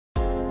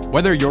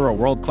Whether you're a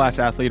world-class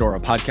athlete or a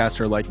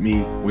podcaster like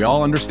me, we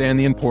all understand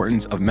the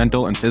importance of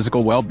mental and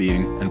physical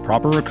well-being and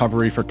proper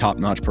recovery for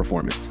top-notch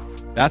performance.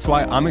 That's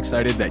why I'm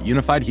excited that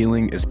Unified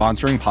Healing is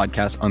sponsoring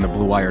podcasts on the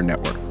Blue Wire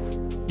Network.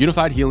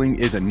 Unified Healing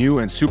is a new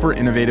and super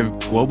innovative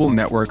global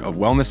network of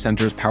wellness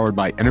centers powered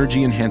by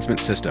Energy Enhancement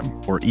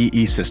System, or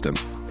EE System.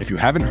 If you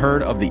haven't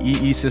heard of the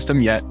EE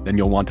System yet, then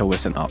you'll want to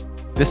listen up.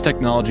 This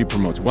technology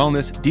promotes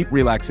wellness, deep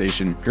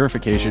relaxation,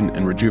 purification,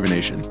 and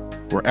rejuvenation.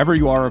 Wherever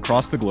you are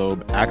across the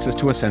globe, access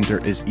to a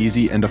center is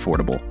easy and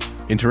affordable.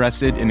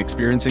 Interested in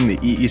experiencing the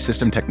EE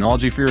System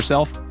technology for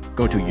yourself?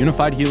 Go to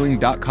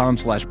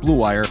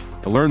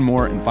unifiedhealing.com/bluewire to learn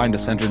more and find a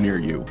center near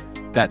you.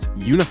 That's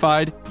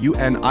unified,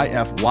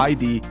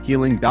 UNIFYD,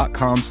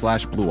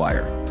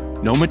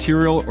 healing.com/bluewire. No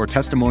material or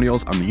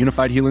testimonials on the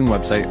Unified Healing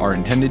website are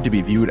intended to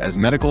be viewed as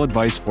medical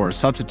advice or a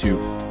substitute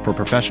for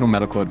professional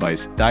medical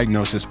advice,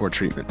 diagnosis, or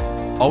treatment.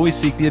 Always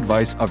seek the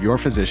advice of your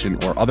physician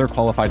or other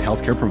qualified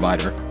healthcare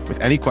provider with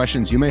any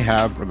questions you may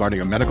have regarding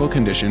a medical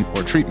condition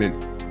or treatment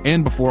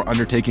and before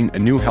undertaking a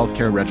new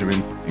healthcare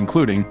regimen,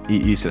 including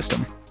EE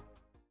System.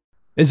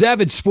 As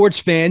avid sports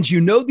fans, you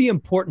know the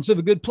importance of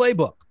a good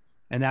playbook.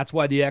 And that's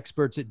why the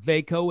experts at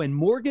Vaco and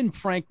Morgan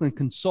Franklin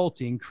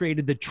Consulting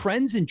created the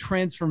Trends in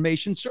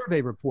Transformation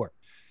Survey Report.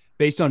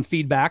 Based on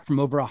feedback from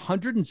over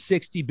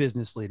 160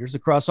 business leaders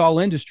across all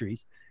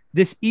industries,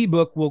 this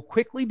ebook will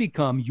quickly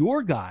become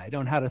your guide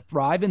on how to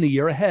thrive in the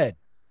year ahead.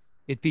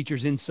 It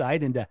features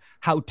insight into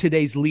how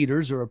today's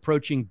leaders are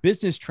approaching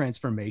business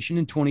transformation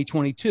in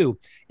 2022,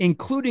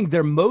 including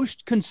their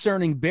most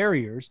concerning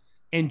barriers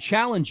and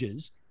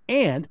challenges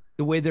and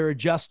the way they're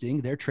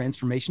adjusting their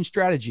transformation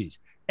strategies.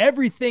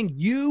 Everything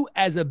you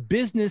as a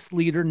business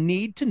leader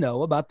need to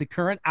know about the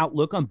current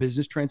outlook on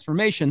business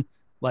transformation,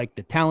 like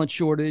the talent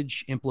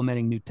shortage,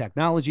 implementing new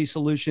technology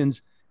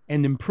solutions,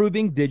 and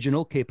improving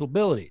digital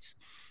capabilities.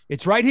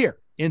 It's right here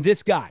in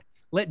this guide.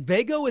 Let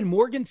Vaco and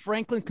Morgan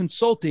Franklin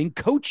Consulting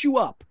coach you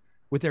up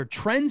with their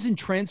Trends in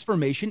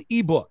Transformation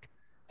ebook.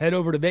 Head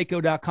over to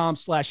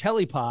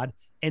vaco.com/helipod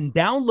and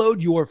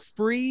download your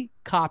free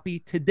copy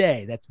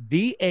today. That's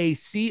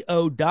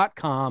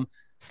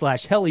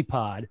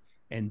vaco.com/helipod.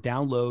 And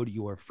download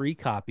your free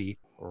copy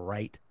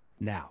right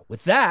now.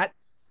 With that,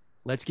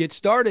 let's get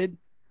started.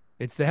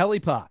 It's the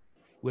Helipod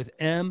with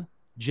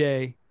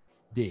MJD.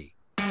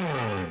 All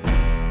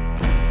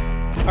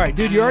right,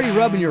 dude, you're already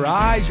rubbing your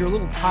eyes. You're a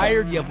little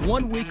tired. You have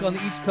 1 week on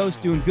the East Coast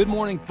doing Good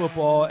Morning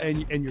Football,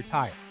 and you're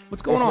tired.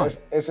 What's going on?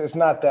 It's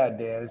not that,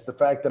 Dan. It's the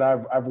fact that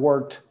I've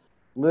worked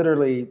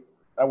literally.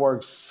 I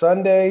worked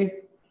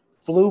Sunday,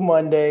 flew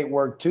Monday,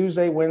 worked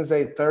Tuesday,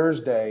 Wednesday,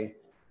 Thursday.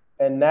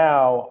 And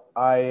now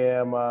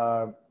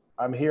I'm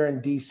here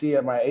in DC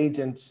at my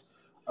agent's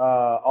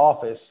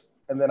office,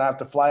 and then I have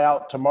to fly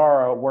out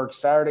tomorrow, work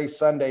Saturday,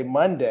 Sunday,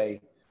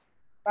 Monday.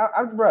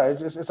 Bro,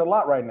 it's a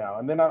lot right now.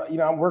 And then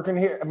I'm working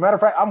here. As a matter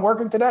of fact, I'm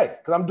working today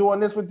because I'm doing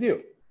this with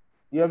you.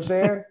 You know what I'm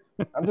saying?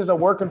 I'm just a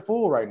working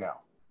fool right now.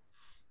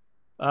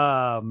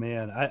 Oh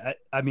man,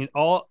 I mean,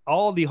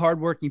 all the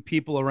hardworking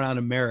people around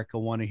America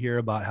want to hear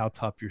about how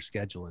tough your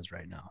schedule is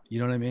right now. You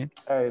know what I mean?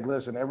 Hey,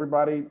 listen,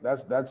 everybody,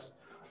 that's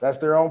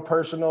their own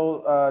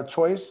personal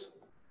choice.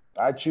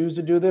 I choose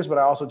to do this, but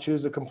I also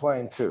choose to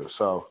complain too.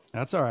 So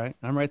that's all right.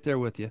 I'm right there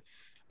with you.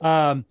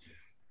 All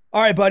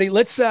right, buddy,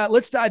 let's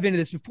dive into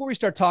this. Before we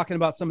start talking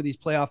about some of these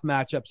playoff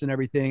matchups and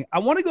everything, I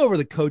want to go over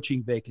the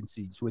coaching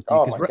vacancies with you.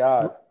 Oh my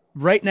God.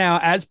 Right now,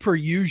 as per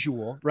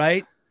usual,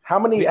 right? How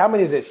many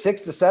is it?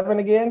 6 to 7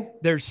 again?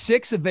 There's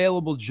 6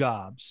 available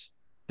jobs.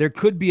 There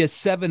could be a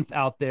 7th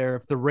out there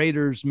if the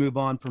Raiders move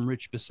on from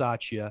Rich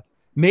Bisaccia,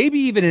 maybe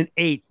even an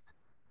 8th.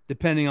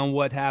 Depending on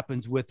what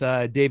happens with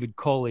David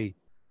Culley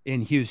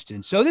in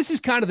Houston. So this is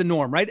kind of the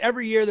norm, right?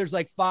 Every year there's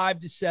like 5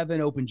 to 7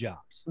 open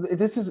jobs.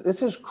 This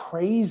is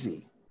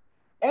crazy.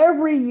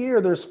 Every year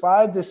there's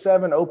 5 to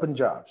 7 open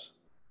jobs,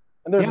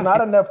 and there's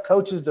not enough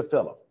coaches to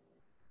fill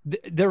them.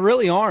 There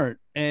really aren't,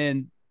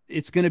 and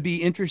it's going to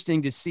be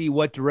interesting to see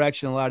what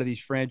direction a lot of these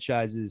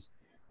franchises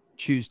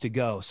choose to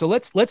go. So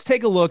let's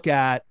take a look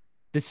at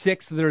the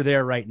 6 that are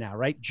there right now,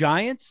 right?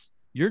 Giants,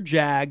 your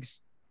Jags,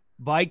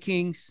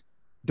 Vikings,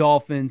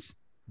 Dolphins,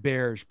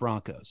 Bears,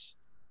 Broncos.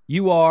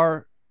 You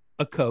are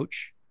a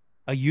coach,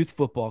 a youth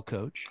football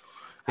coach.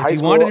 High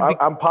school,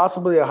 I'm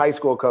possibly a high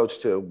school coach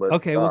too. But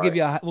okay, we'll give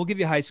you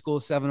high school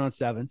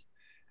 7-on-7s.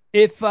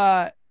 If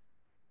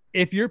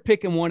you're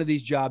picking one of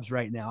these jobs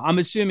right now, I'm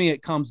assuming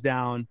it comes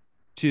down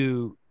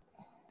to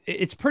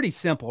it's pretty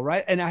simple,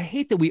 right? And I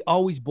hate that we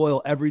always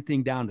boil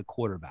everything down to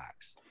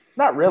quarterbacks.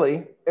 Not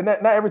really, and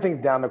not everything's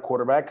down to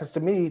quarterback. Because to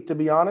me, to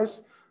be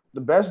honest, the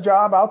best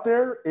job out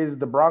there is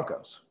the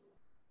Broncos.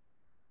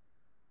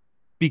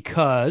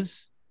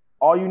 Because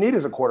all you need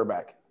is a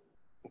quarterback.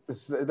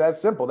 It's that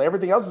simple.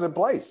 Everything else is in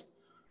place.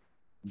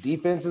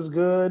 Defense is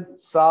good,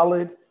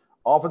 solid.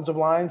 Offensive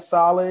line,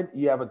 solid.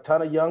 You have a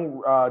ton of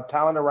young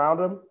talent around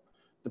them.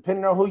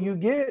 Depending on who you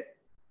get,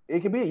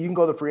 it could be. You can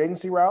go the free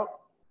agency route.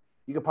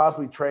 You could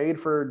possibly trade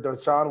for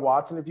Deshaun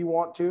Watson if you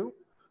want to.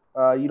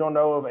 You don't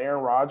know if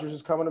Aaron Rodgers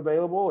is coming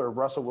available or if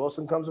Russell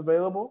Wilson comes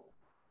available.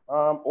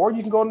 Or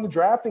you can go in the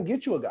draft and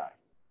get you a guy.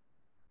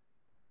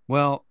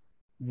 Well,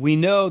 we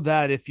know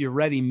that if you're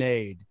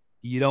ready-made,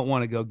 you don't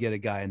want to go get a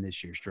guy in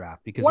this year's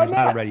draft because there's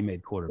not a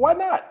ready-made quarterback. Why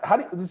not? How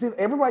do you see?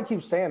 Everybody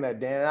keeps saying that,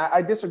 Dan. And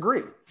I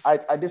disagree.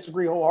 I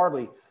disagree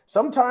wholeheartedly.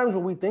 Sometimes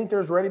when we think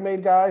there's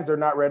ready-made guys, they're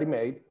not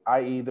ready-made,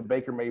 i.e. the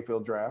Baker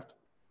Mayfield draft,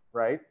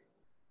 right?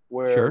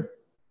 Where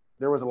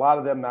there was a lot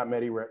of them not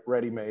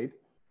ready-made.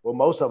 Well,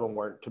 most of them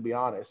weren't, to be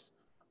honest.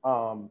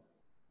 And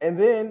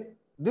then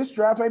this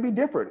draft may be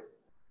different,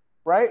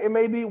 right? It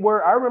may be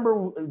where I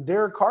remember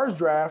Derek Carr's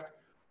draft.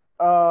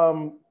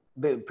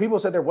 The people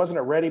said there wasn't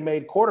a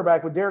ready-made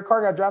quarterback, but Derek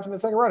Carr got drafted in the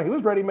second round. He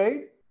was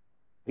ready-made.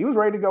 He was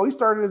ready to go. He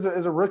started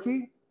as a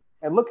rookie,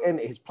 and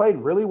he's played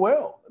really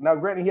well. Now,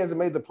 granted, he hasn't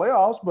made the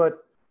playoffs,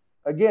 but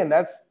again,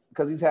 that's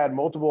because he's had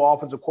multiple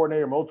offensive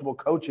coordinator, multiple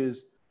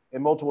coaches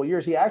in multiple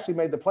years. He actually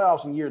made the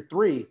playoffs in year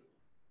 3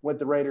 with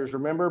the Raiders,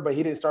 remember? But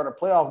he didn't start a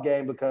playoff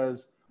game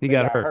because he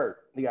got hurt.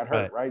 He got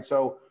hurt, right?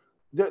 So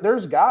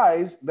there's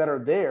guys that are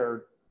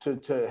there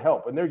to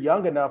help, and they're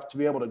young enough to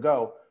be able to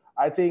go.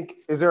 I think,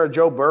 is there a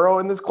Joe Burrow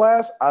in this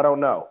class? I don't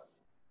know.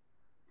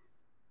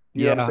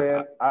 You know what I'm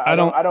saying?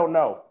 I don't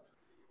know.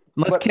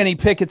 Unless Kenny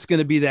Pickett's going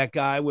to be that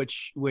guy,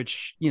 which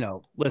listen.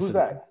 Who's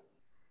that?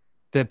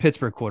 The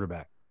Pittsburgh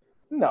quarterback.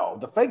 No,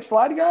 the fake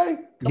slide guy?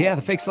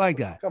 The fake slide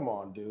guy. Come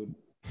on, dude.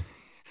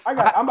 I'm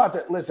about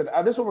to listen.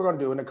 This is what we're going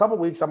to do. In a couple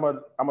of weeks, I'm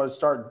gonna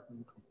start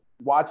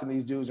watching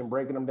these dudes and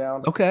breaking them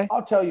down. Okay.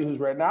 I'll tell you who's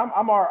ready. Now,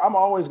 I'm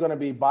always going to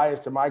be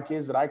biased to my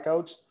kids that I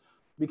coach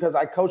because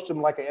I coached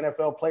them like an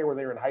NFL player when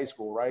they were in high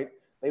school, right?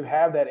 They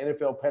have that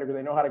NFL pedigree.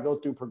 They know how to go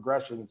through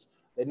progressions.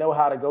 They know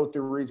how to go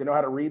through reads. They know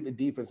how to read the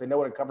defense. They know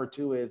what a cover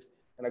 2 is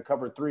and a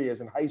cover 3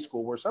 is in high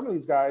school, where some of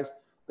these guys,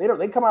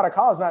 they come out of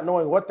college not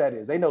knowing what that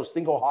is. They know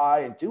single high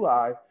and 2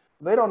 high.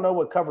 They don't know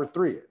what cover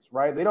 3 is,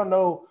 right? They don't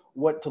know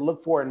what to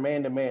look for in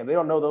man-to-man. They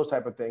don't know those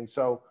type of things.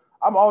 So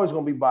I'm always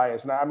going to be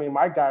biased. Now, I mean,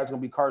 my guy is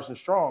going to be Carson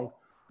Strong.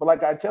 But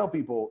like I tell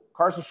people,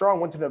 Carson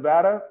Strong went to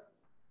Nevada,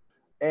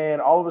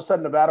 and all of a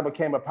sudden Nevada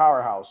became a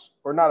powerhouse,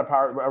 or not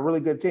a really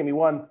good team. He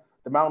won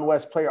the Mountain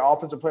West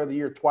Offensive Player of the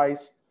Year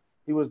twice.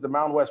 He was the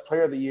Mountain West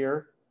Player of the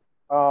Year.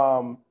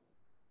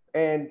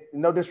 And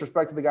no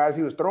disrespect to the guys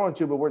he was throwing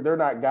to, but they're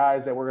not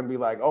guys that we're going to be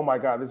like, oh my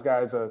God, this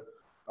guy's a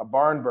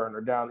barn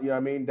burner down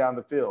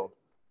the field.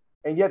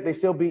 And yet they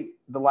still beat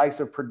the likes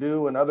of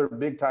Purdue and other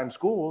big time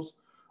schools.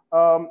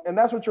 And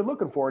that's what you're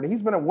looking for. And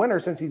he's been a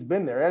winner since he's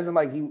been there. It isn't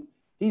like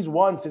he's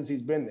won since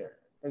he's been there.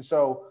 And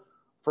so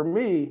for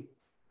me,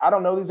 I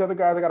don't know these other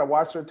guys. I got to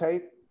watch their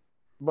tape.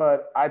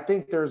 But I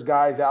think there's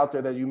guys out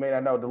there that you may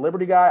not know. The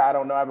Liberty guy, I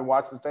don't know. I haven't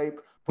watched his tape.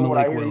 From what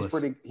I hear,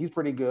 he's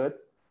pretty good,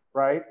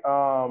 right?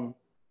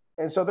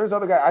 And so there's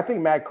other guys. I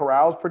think Matt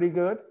Corral's pretty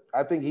good.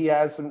 I think he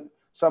has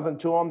something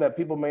to him that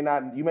people may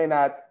not.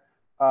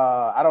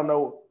 I don't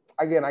know.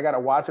 Again, I got to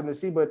watch him to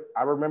see. But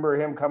I remember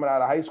him coming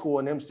out of high school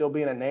and him still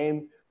being a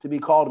name to be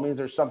called means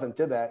there's something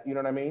to that. You know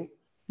what I mean?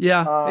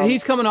 Yeah,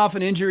 he's coming off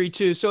an injury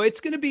too. So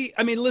it's going to be.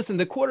 I mean, listen,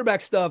 the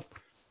quarterback stuff.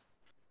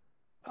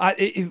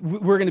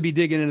 We're going to be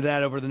digging into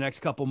that over the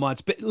next couple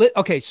months. But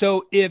okay,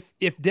 so if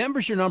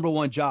Denver's your number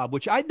one job,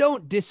 which I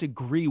don't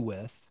disagree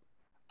with,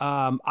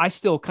 I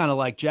still kind of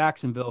like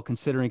Jacksonville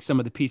considering some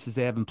of the pieces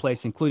they have in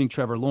place, including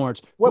Trevor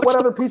Lawrence. What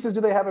other pieces do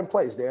they have in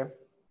place, Dan?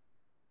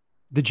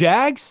 The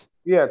Jags?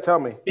 Yeah, tell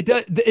me.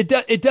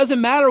 It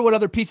doesn't matter what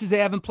other pieces they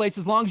have in place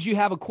as long as you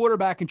have a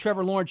quarterback and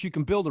Trevor Lawrence you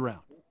can build around.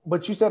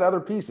 But you said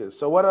other pieces.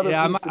 So what other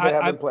pieces do they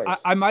have in place?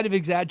 I might have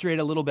exaggerated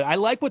a little bit. I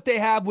like what they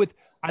have with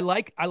 – I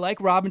like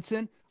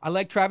Robinson. I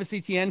like Travis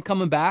Etienne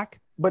coming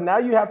back. But now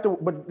you have to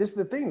 – but this is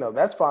the thing, though.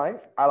 That's fine.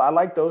 I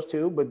like those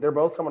two, but they're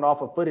both coming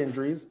off of foot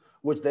injuries,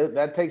 which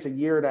that takes 1.5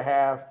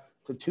 years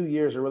to 2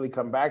 years to really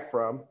come back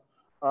from.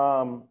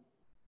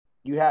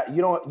 You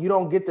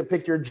don't get to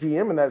pick your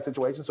GM in that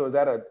situation. So is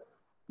that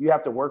you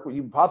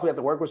possibly have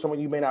to work with someone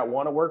you may not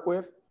want to work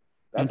with?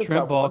 That's and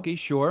Trent Baalke,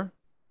 sure.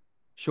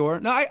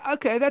 No,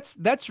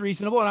 that's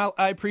reasonable, and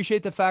I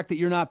appreciate the fact that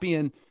you're not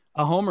being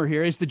a homer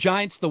here. Is the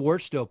Giants the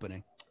worst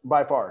opening?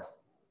 By far.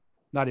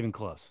 Not even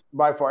close.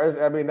 By far.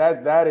 I mean,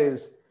 that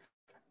is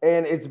 –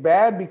 and it's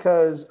bad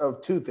because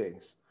of two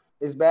things.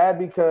 It's bad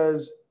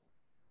because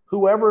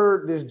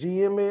whoever this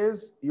GM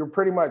is, you're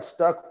pretty much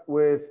stuck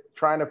with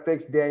trying to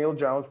fix Daniel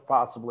Jones,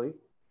 possibly,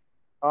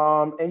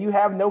 and you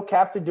have no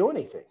cap to do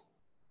anything.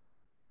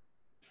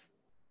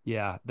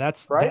 Yeah,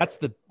 that's right?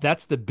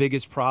 that's the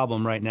biggest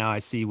problem right now I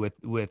see with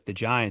the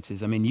Giants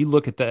is, I mean, you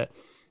look at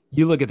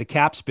the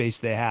cap space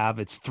they have,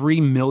 it's $3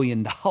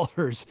 million.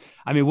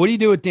 I mean, what do you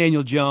do with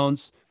Daniel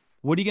Jones?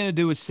 What are you going to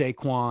do with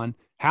Saquon?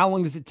 How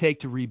long does it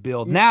take to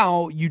rebuild?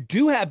 Now you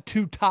do have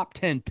 2 top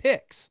 10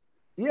 picks.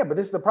 Yeah, but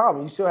this is the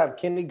problem. You still have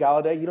Kenny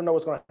Golladay. You don't know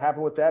what's going to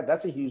happen with that.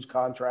 That's a huge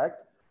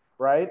contract,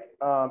 right?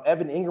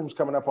 Evan Ingram's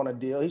coming up on a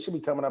deal. He should be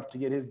coming up to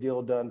get his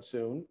deal done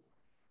soon.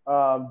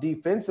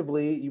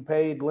 Defensively, you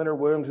paid Leonard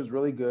Williams, who's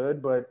really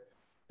good, but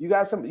you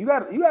got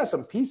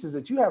some pieces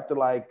that you have to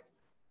like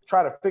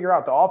try to figure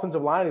out. The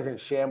offensive line is in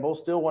shambles,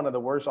 still one of the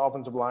worst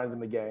offensive lines in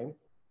the game,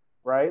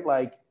 right?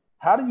 Like,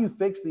 how do you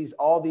fix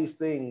all these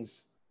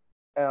things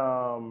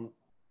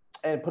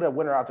and put a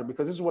winner out there,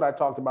 because this is what I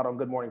talked about on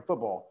Good Morning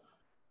Football.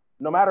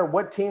 No matter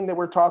what team that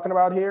we're talking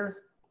about here,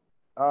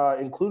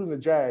 including the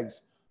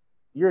Jags,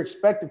 you're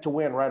expected to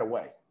win right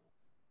away,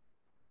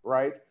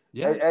 right?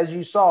 Yeah. As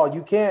you saw,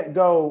 you can't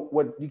do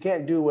what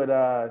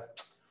the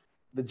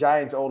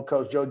Giants' old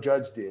coach Joe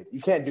Judge did.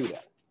 You can't do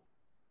that.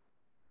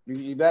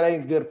 That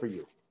ain't good for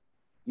you.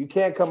 You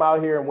can't come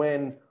out here and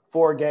win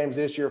 4 games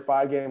this year,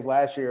 5 games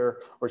last year,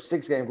 or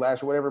 6 games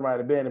last year, whatever it might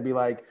have been, and be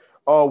like,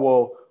 oh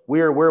well,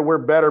 we're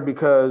better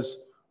because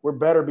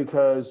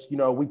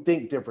we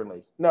think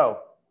differently. No,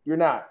 you're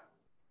not.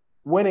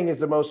 Winning is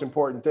the most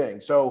important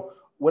thing. So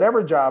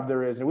whatever job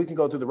there is, and we can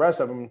go through the rest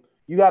of them,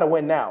 you got to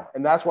win now.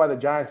 And that's why the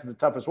Giants are the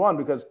toughest one,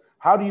 because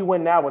how do you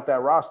win now with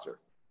that roster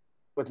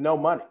with no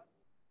money,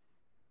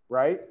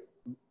 right?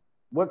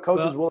 What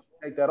coaches will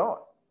take that on?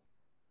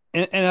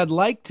 And I'd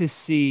like to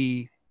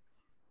see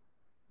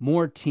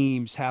more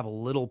teams have a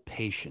little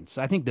patience.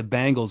 I think the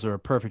Bengals are a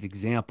perfect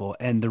example.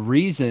 And the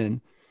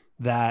reason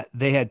that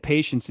they had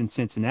patience in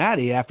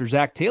Cincinnati after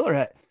Zach Taylor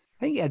I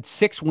think he had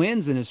 6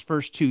 wins in his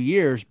first 2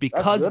 years,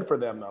 because that's good for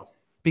them though,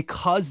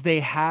 because they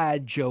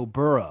had Joe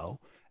Burrow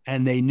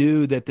and they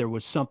knew that there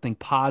was something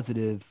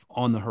positive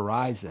on the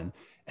horizon.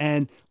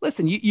 And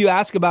listen, you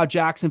ask about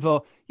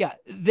Jacksonville. Yeah,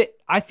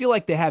 I feel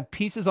like they have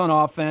pieces on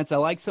offense.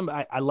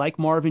 I like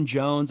Marvin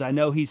Jones. I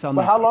know he's on.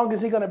 But how long is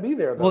he going to be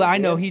there, though? Well, I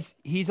know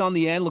he's on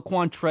the end.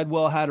 Laquan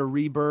Treadwell had a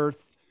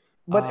rebirth.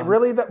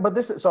 But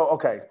this is so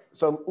okay.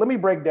 So let me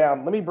break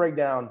down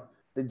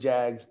the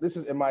Jags. This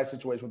is in my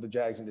situation with the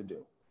Jags need to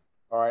do.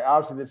 All right.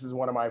 Obviously, this is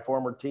one of my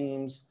former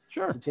teams.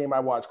 Sure. It's a team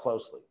I watch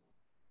closely.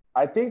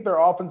 I think their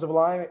offensive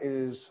line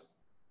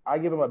I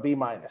give them a B-,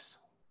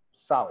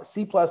 solid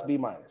C+, B-,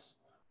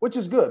 which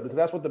is good because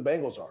that's what the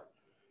Bengals are.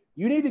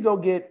 You need to go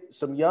get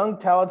some young,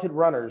 talented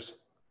runners,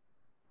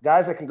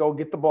 guys that can go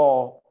get the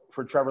ball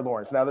for Trevor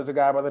Lawrence. Now, there's a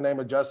guy by the name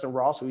of Justin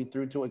Ross who he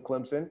threw to at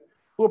Clemson,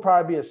 who will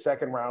probably be a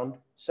second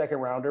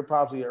rounder,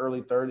 probably an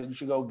early third. You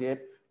should go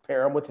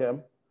pair him with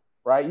him,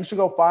 right? You should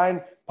go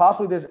find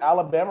possibly this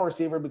Alabama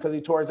receiver because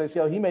he tore his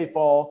ACL. He may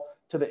fall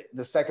to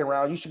the second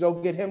round. You should go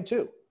get him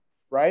too,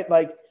 right?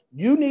 Like,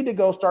 you need to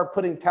go start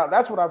putting talent.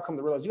 That's what I've come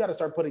to realize. You got to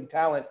start putting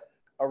talent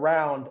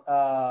around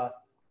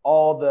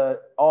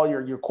all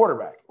your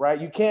quarterback,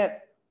 right? You can't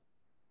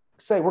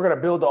say we're going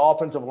to build the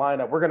offensive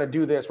lineup. We're going to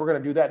do this. We're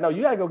going to do that. No,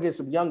 you got to go get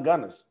some young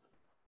gunners.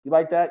 You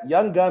like that?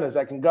 Young gunners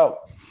that can go.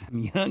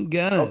 Some young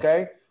gunners.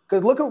 Okay.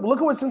 Because look at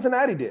what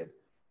Cincinnati did.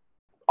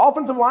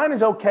 Offensive line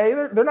is okay.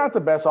 They're not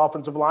the best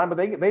offensive line, but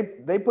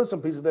they put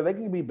some pieces there. They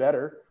can be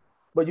better.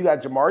 But you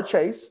got Jamar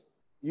Chase.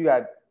 You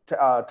got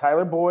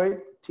Tyler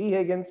Boyd, T.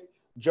 Higgins,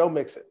 Joe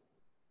Mixon.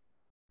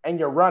 And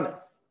you're running.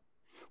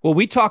 Well,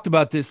 we talked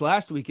about this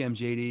last week,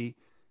 MJD.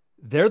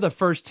 They're the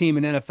first team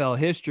in NFL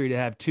history to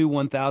have 2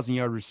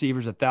 1,000-yard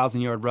receivers, a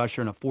 1,000-yard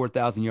rusher, and a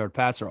 4,000-yard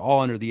passer,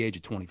 all under the age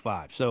of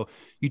 25. So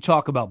you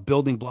talk about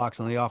building blocks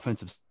on the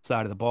offensive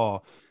side of the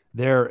ball.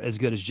 They're as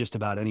good as just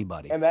about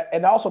anybody.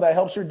 And also that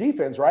helps your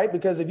defense, right?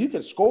 Because if you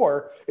can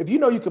score, if you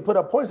know you can put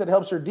up points, that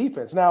helps your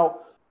defense. Now,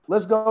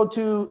 let's go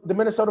to the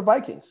Minnesota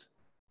Vikings.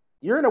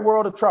 You're in a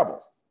world of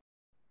trouble.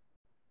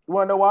 You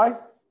want to know why?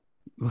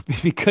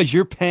 Because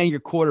you're paying your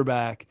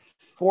quarterback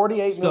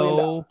 $48 million.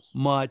 So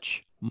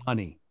much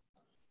money.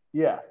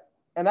 Yeah.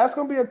 And that's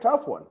going to be a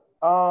tough one.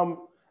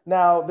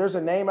 Now, there's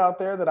a name out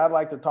there that I'd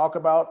like to talk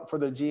about for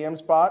the GM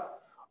spot.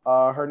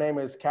 Her name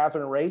is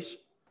Catherine Raish,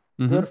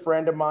 good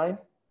friend of mine,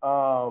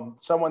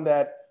 someone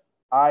that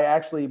I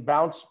actually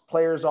bounce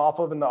players off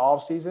of in the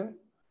offseason.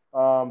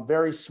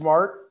 Very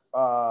smart.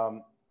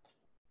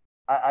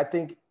 I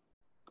think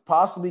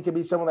possibly could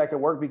be someone that could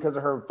work because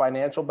of her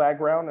financial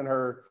background and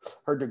her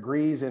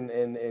degrees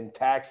in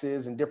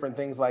taxes and different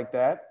things like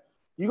that.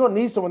 You're gonna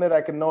need someone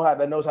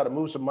that knows how to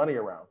move some money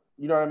around.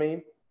 You know what I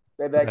mean?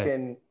 That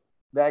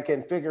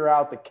can figure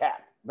out the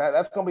cap.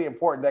 That's gonna be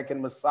important. That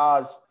can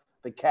massage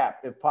the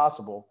cap if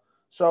possible.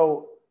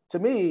 So to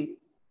me,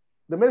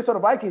 the Minnesota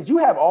Vikings, you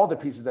have all the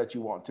pieces that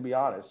you want. To be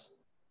honest,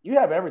 you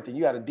have everything.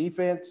 You got a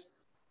defense.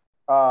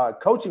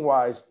 Coaching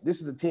wise, this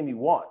is the team you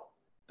want.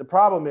 The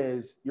problem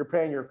is you're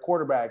paying your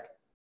quarterback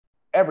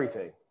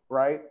everything,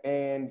 right?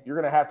 And you're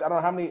going to have to – I don't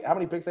know how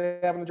many picks they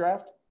have in the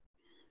draft.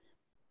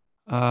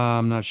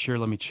 I'm not sure.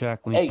 Let me check.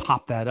 Let me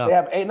pop that up. They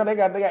have 8. No, they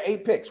got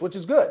 8 picks, which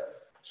is good.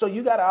 So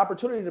you got an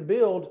opportunity to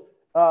build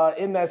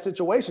in that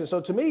situation. So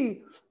to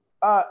me,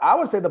 I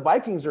would say the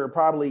Vikings are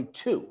probably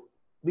 2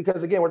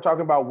 because, again, we're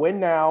talking about win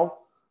now.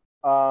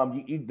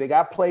 They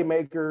got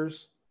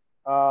playmakers.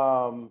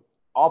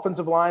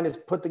 Offensive line is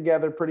put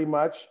together pretty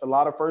much. A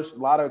lot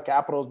of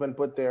capital has been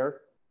put there.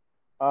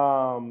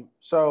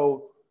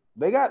 So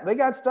they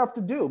got stuff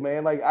to do,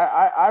 man. Like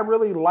I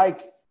really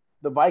like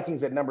the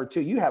Vikings at number 2.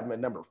 You have them at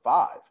number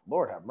 5.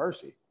 Lord have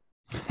mercy.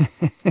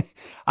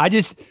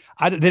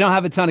 They don't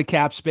have a ton of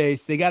cap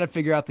space. They got to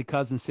figure out the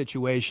Cousins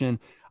situation.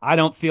 I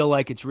don't feel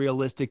like it's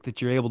realistic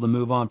that you're able to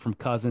move on from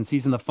Cousins.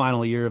 He's in the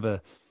final year of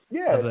a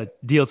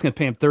deal. It's going to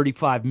pay him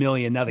 $35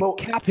 million. Now the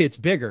cap hit's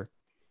bigger.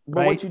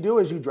 But what you do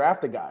is you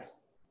draft a guy.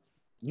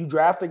 You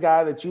draft a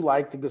guy that you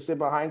like to go sit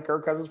behind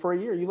Kirk Cousins for a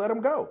year. You let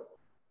him go.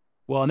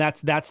 Well, and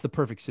that's the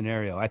perfect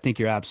scenario. I think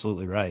you're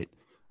absolutely right.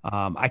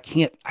 I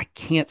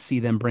can't see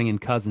them bringing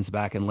Cousins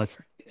back unless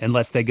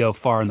they go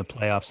far in the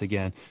playoffs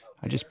again.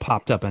 I just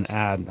popped up an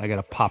ad. I got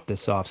to pop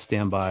this off.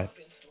 Stand by.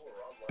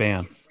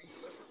 Bam.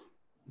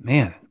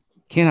 Man,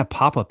 can't have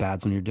pop-up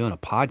ads when you're doing a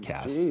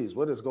podcast. Jeez,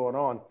 what is going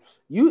on?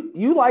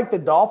 You like the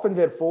Dolphins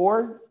at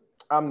 4?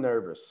 I'm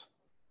nervous.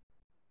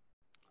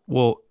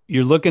 Well,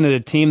 you're looking at a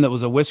team that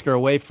was a whisker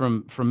away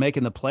from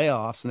making the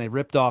playoffs, and they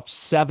ripped off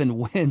 7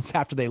 wins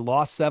after they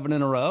lost 7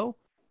 in a row.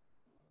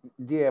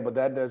 Yeah, but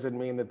that doesn't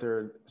mean that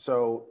they're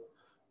so.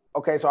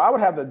 Okay, so I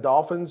would have the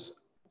Dolphins.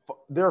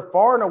 They're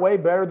far and away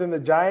better than the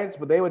Giants,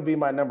 but they would be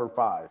my number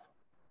 5,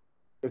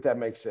 if that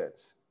makes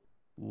sense.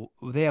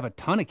 They have a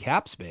ton of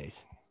cap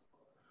space.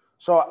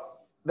 So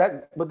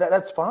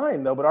that's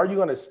fine though. But are you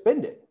going to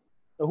spend it?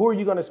 Who are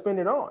you going to spend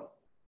it on?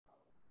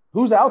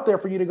 Who's out there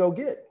for you to go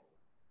get?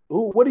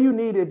 What do you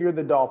need if you're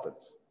the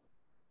Dolphins?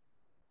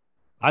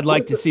 I'd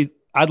like to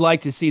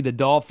see the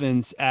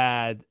Dolphins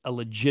add a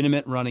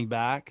legitimate running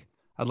back.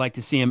 I'd like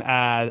to see him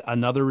add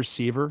another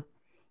receiver.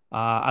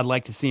 I'd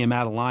like to see him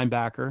add a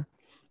linebacker.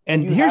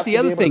 And here's the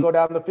other thing: go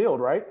down the field,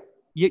 right?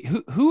 Yeah,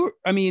 who?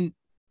 I mean,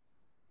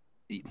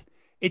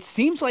 it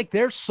seems like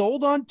they're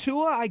sold on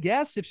Tua. I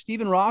guess if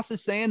Stephen Ross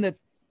is saying that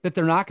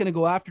they're not going to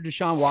go after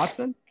Deshaun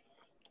Watson.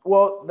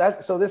 Well,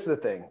 this is the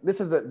thing. This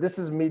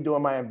is me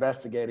doing my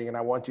investigating, and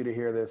I want you to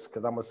hear this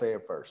because I'm gonna say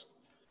it first.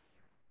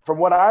 From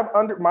what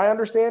my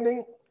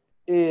understanding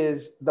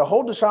is the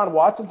whole Deshaun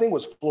Watson thing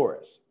was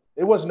Flores.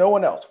 It was no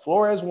one else.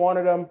 Flores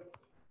wanted him,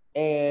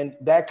 and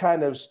that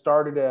kind of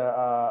started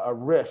a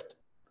rift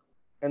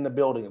in the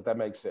building, if that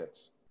makes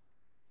sense.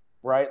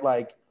 Right?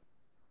 Like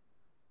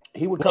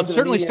he would come. It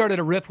certainly started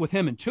a rift with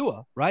him and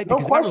Tua, right?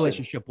 Because that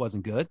relationship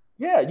wasn't good.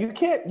 Yeah, you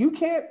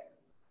can't.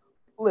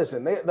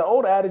 Listen, the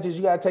old adage is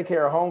you got to take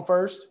care of home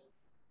first.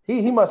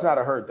 He must not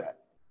have heard that.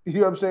 You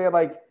know what I'm saying?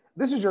 Like,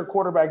 this is your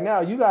quarterback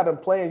now. You got him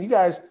playing. You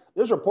guys,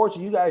 there's reports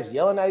of you guys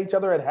yelling at each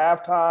other at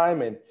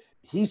halftime, and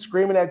he's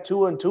screaming at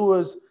Tua, and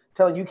Tua's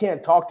telling you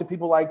can't talk to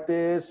people like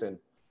this. And,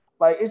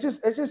 like, it's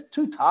just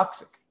too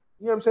toxic.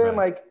 You know what I'm saying?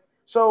 Right. Like,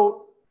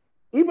 so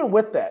even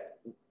with that,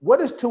 what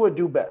does Tua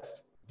do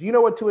best? Do you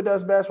know what Tua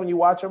does best when you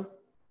watch him?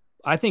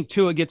 I think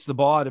Tua gets the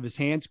ball out of his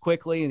hands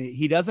quickly, and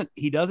he doesn't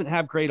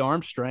have great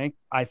arm strength.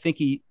 I think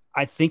he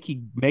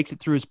makes it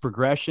through his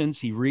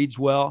progressions. He reads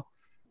well.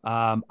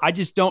 I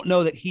just don't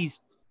know that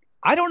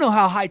I don't know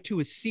how high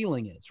Tua's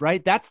ceiling is,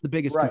 right? That's the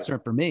biggest concern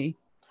for me.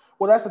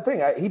 Well, that's the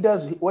thing.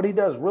 What he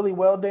does really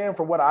well, Dan,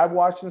 from what I've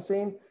watched and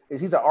seen,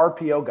 is he's an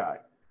RPO guy.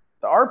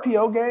 The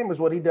RPO game is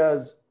what he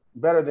does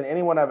better than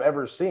anyone I've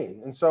ever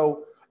seen. And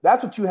so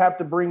that's what you have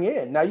to bring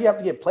in. Now you have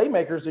to get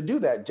playmakers to do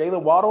that.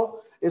 Jalen Waddle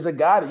is a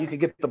guy that you could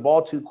get the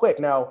ball to quick.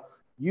 Now,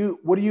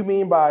 what do you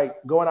mean by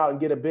going out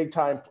and get a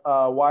big-time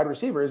wide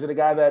receiver? Is it a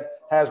guy that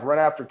has run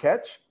after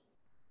catch,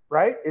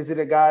 right? Is it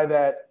a guy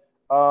that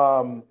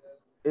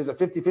is a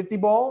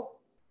 50-50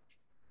 ball?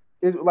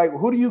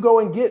 Who do you go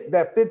and get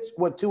that fits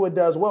what Tua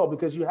does well?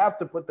 Because you have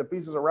to put the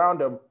pieces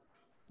around him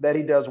that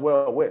he does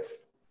well with.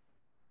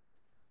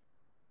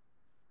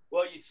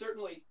 Well, you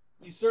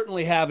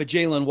certainly have a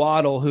Jalen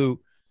Waddle who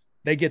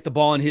they get the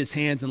ball in his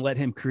hands and let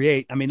him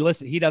create. I mean,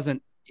 listen,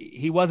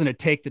 he wasn't a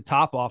take the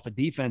top off a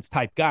defense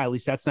type guy. At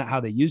least that's not how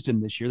they used him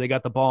this year. They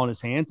got the ball in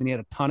his hands and he had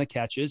a ton of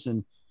catches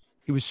and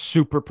he was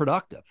super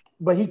productive.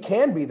 But he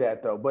can be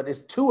that though. But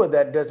it's Tua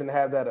that doesn't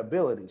have that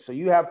ability. So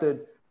you have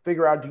to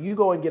figure out, do you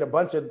go and get a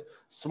bunch of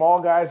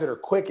small guys that are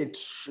quick and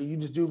you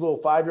just do little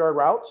 5-yard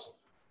routes?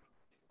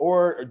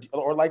 Or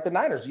like the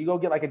Niners, you go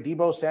get like a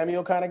Deebo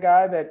Samuel kind of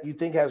guy that you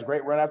think has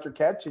great run after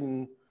catch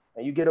and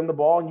you get him the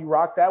ball and you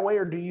rock that way?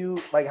 Or do you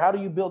how do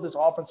you build this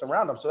offense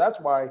around them? So that's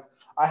why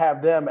I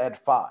have them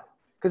at 5,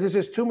 because it's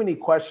just too many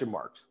question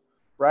marks,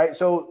 right?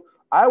 So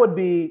I would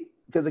be,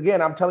 because again,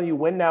 I'm telling you,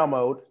 win now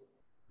mode,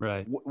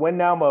 right? Win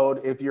now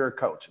mode. If you're a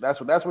coach, that's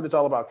what it's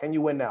all about. Can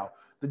you win now?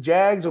 The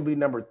Jags will be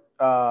number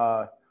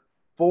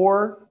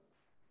 4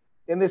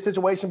 in this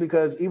situation,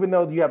 because even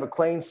though you have a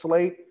clean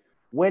slate,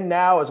 win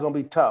now is going to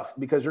be tough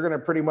because you're going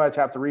to pretty much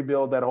have to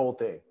rebuild that whole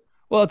thing.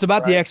 Well, it's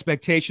about the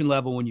expectation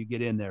level when you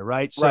get in there,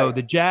 right? So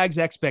the Jags'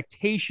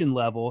 expectation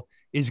level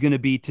is going to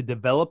be to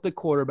develop the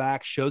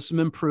quarterback, show some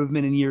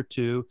improvement in year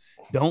 2,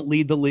 don't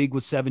lead the league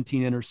with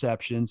 17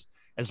 interceptions.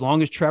 As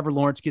long as Trevor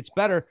Lawrence gets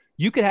better,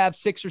 you could have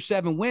 6 or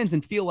 7 wins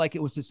and feel like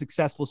it was a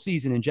successful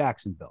season in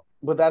Jacksonville.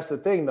 But that's the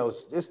thing, though.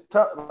 It's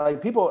tough.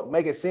 Like, people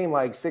make it seem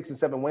like 6 and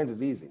 7 wins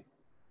is easy.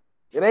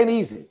 It ain't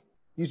easy.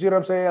 You see what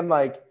I'm saying?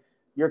 Like,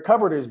 your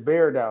cupboard is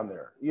bare down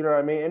there. You know what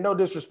I mean? And no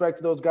disrespect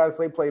to those guys,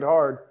 they played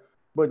hard,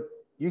 but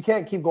you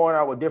can't keep going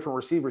out with different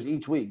receivers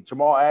each week.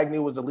 Jamal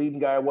Agnew was the leading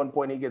guy at one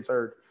point. He gets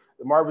hurt.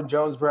 Marvin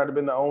Jones might have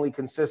been the only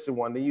consistent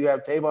one. Then you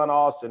have Tavon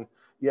Austin.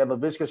 You had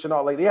Laviska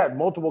Shenault. Like, they had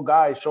multiple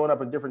guys showing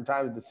up at different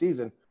times of the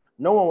season.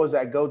 No one was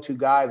that go-to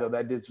guy, though,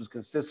 that was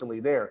consistently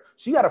there.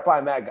 So you got to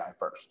find that guy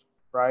first,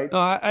 right?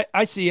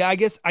 I see. I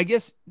guess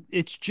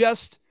it's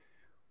just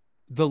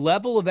the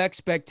level of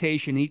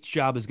expectation, each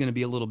job is going to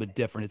be a little bit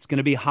different. It's going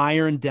to be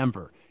higher in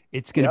Denver.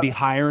 It's going to be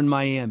higher in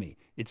Miami.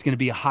 It's going to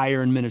be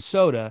higher in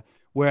Minnesota.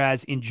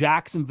 Whereas in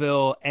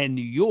Jacksonville and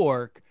New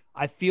York,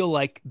 I feel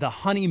like the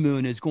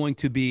honeymoon is going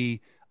to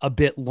be a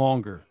bit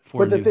longer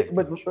for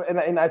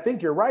and I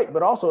think you're right,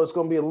 but also it's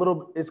going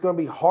to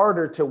be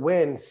harder to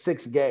win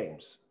 6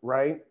 games,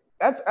 right?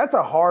 That's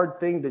a hard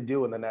thing to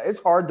do it's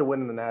hard to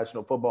win in the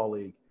National Football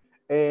League.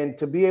 And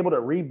to be able to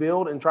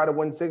rebuild and try to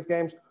win 6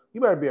 games, you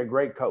better be a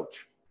great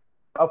coach,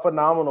 a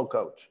phenomenal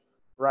coach,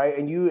 right?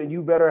 And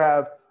you better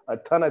have a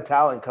ton of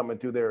talent coming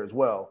through there as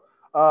well.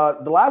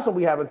 The last one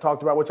we haven't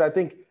talked about, which I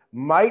think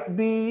might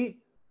be,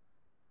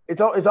 it's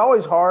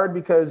always hard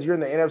because you're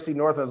in the NFC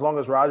North, and as long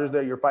as Rodgers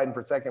there, you're fighting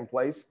for second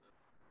place.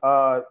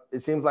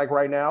 It seems like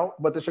right now,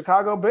 but the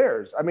Chicago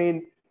Bears, I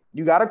mean,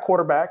 you got a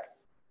quarterback,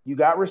 you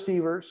got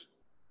receivers,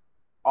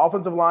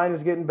 offensive line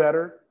is getting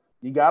better,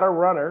 you got a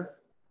runner,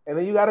 and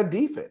then you got a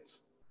defense.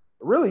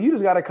 Really, you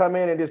just got to come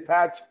in and just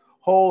patch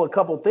hole a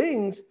couple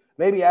things,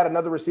 maybe add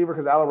another receiver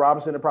because Allen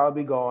Robinson will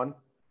probably be gone.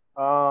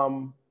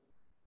 And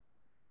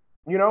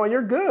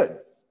you're good.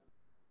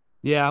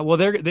 Yeah, well,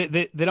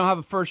 they don't have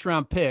a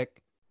first-round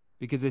pick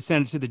because they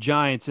sent it to the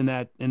Giants in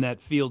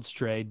that Fields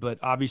trade. But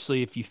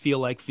obviously, if you feel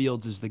like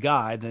Fields is the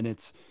guy, then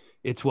it's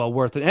well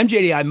worth it.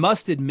 MJD, I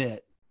must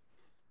admit,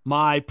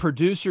 my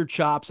producer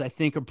chops I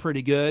think are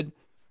pretty good.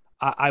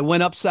 I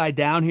went upside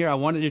down here. I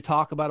wanted to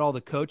talk about all the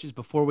coaches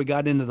before we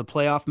got into the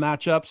playoff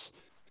matchups.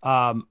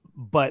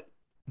 But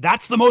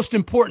that's the most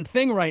important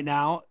thing right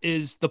now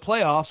is the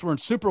playoffs. We're in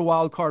Super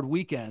Wild Card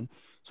weekend.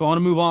 So I want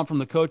to move on from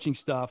the coaching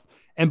stuff.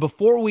 And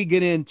before we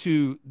get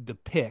into the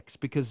picks,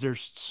 because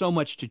there's so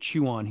much to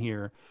chew on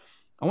here,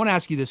 I want to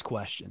ask you this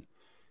question.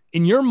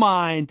 In your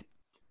mind,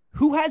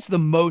 who has the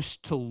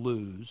most to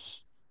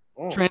lose?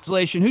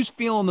 Translation, who's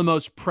feeling the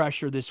most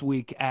pressure this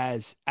week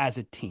as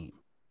a team?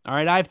 All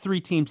right, I have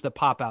 3 teams that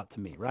pop out to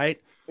me, right?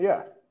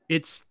 Yeah.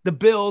 It's the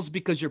Bills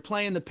because you're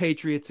playing the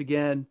Patriots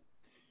again.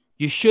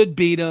 You should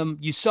beat them.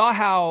 You saw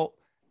how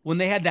when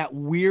they had that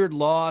weird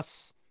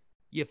loss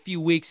a few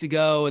weeks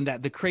ago and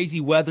the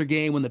crazy weather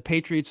game when the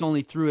Patriots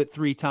only threw it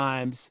 3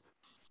 times,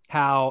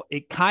 how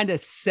it kind of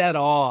set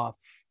off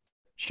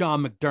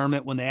Sean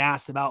McDermott when they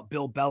asked about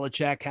Bill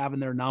Belichick having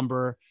their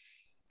number.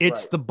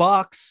 It's the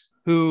Bucs,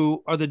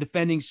 who are the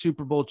defending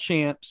Super Bowl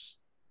champs.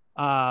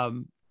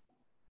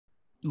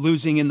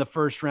 Losing in the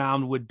first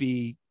round would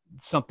be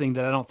something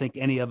that I don't think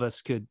any of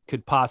us could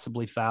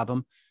possibly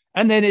fathom.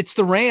 And then it's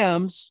the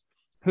Rams,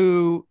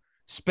 who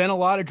spent a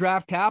lot of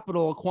draft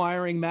capital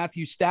acquiring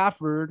Matthew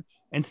Stafford,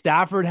 and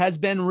Stafford has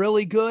been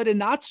really good and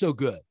not so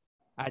good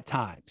at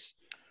times.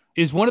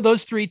 Is one of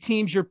those 3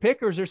 teams your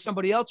pick, or is there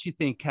somebody else you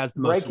think has the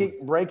most?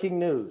 Breaking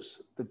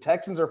news. The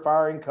Texans are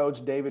firing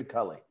coach David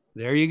Culley.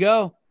 There you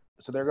go.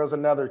 So there goes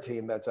another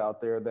team that's out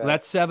there.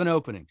 That's 7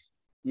 openings.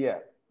 Yeah.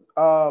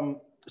 So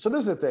this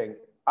is the thing.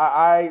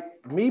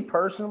 Me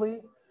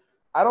personally,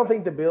 I don't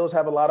think the Bills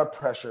have a lot of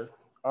pressure.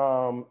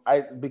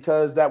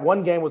 Because that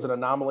one game was an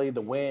anomaly,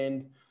 the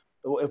wind.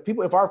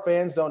 If our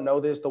fans don't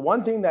know this, the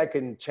one thing that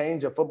can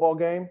change a football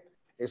game,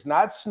 it's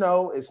not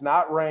snow, it's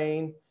not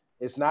rain,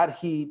 it's not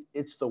heat,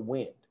 it's the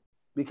wind.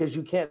 Because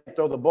you can't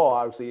throw the ball.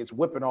 Obviously, it's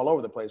whipping all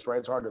over the place, right?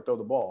 It's hard to throw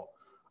the ball.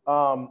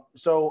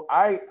 So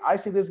I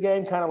see this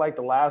game kind of like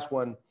the last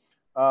one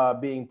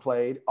being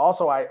played.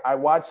 Also, I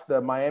watched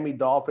the Miami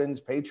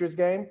Dolphins-Patriots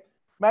game.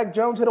 Mac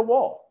Jones hit a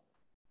wall.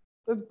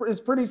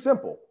 It's pretty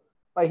simple.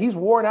 Like, he's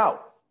worn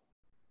out.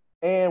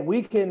 And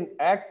we can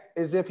act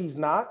as if he's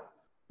not,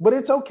 but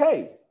it's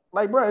okay.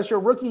 Like, bro, it's your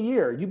rookie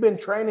year. You've been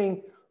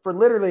training for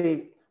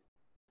literally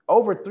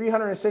over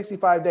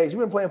 365 days.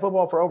 You've been playing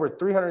football for over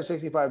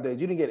 365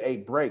 days. You didn't get a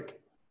break,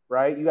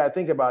 right? You got to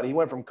think about it. He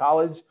went from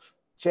college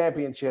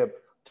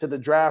championship to the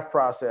draft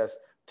process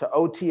to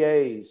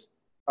OTAs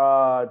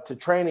to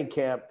training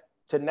camp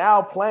to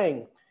now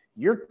playing.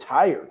 You're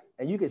tired,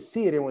 and you can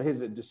see it in his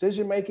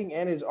decision-making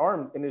and his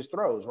arm and his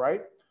throws,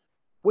 right?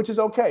 Which is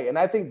okay. And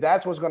I think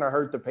that's what's going to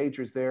hurt the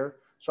Patriots there.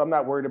 So I'm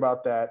not worried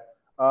about that.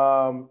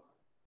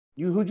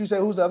 Who'd you say?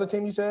 Who's the other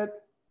team you said?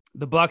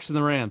 The Bucs and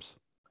the Rams.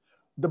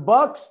 The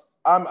Bucs,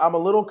 I'm a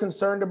little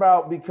concerned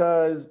about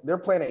because they're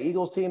playing an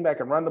Eagles team that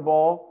can run the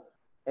ball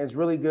and is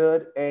really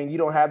good, and you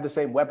don't have the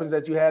same weapons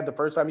that you had the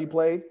first time you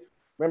played.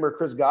 Remember,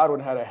 Chris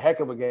Godwin had a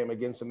heck of a game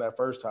against him that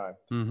first time.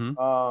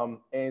 Mm-hmm.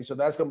 And so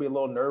that's going to be a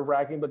little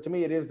nerve-wracking. But to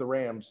me, it is the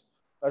Rams.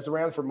 That's the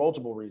Rams for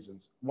multiple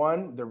reasons.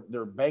 One,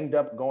 they're banged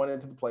up going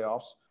into the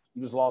playoffs.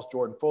 You just lost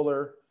Jordan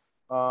Fuller.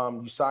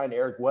 You signed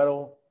Eric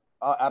Weddle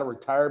out of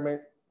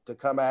retirement to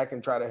come back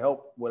and try to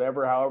help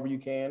however you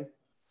can.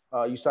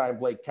 You signed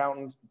Blake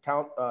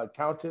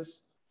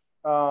Countess.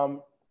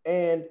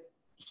 And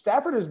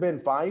Stafford has been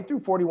fine. He threw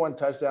 41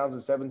 touchdowns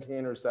and 17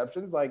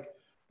 interceptions. Like,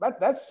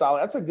 that's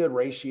solid. That's a good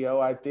ratio,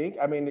 I think.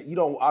 I mean, you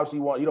don't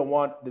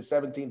want the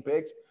 17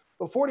 picks,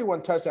 but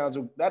 41 touchdowns,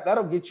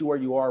 that'll get you where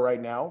you are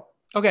right now.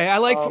 Okay, I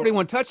like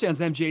 41 touchdowns,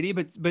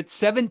 MJD, but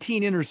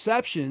 17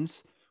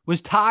 interceptions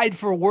was tied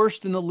for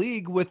worst in the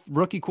league with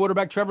rookie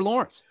quarterback Trevor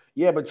Lawrence.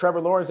 Yeah, but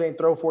Trevor Lawrence ain't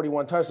throw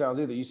 41 touchdowns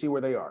either. You see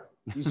where they are.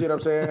 You see what I'm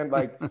saying?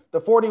 Like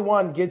the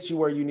 41 gets you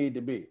where you need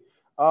to be.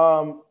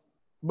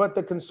 But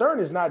the concern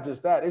is not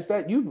just that. It's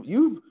that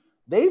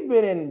they've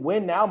been in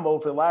win now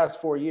mode for the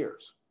last 4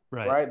 years,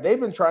 right? They've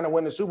been trying to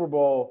win the Super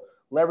Bowl,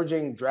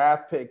 leveraging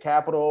draft pick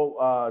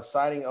capital,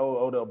 signing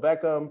Odell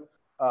Beckham,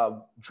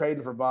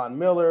 trading for Von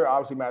Miller,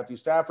 obviously Matthew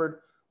Stafford.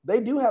 They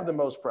do have the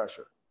most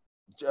pressure.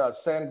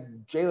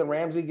 Jalen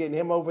Ramsey, getting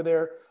him over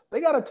there. They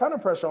got a ton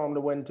of pressure on them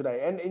to win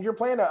today. And you're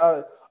playing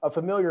a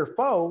familiar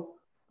foe,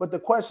 but the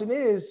question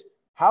is,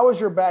 how is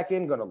your back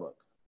end going to look?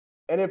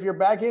 And if your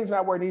back end's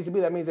not where it needs to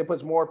be, that means it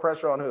puts more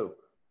pressure on who?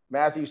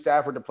 Matthew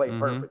Stafford to play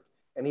perfect.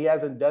 And he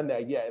hasn't done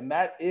that yet. And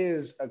that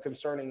is a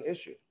concerning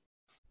issue.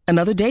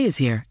 Another day is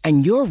here,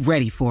 and you're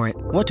ready for it.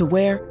 What to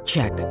wear?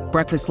 Check.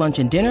 Breakfast, lunch,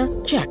 and dinner?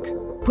 Check.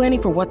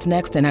 Planning for what's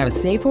next and how to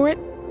save for it?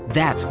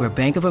 That's where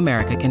Bank of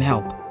America can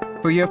help.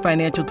 For your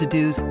financial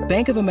to-dos,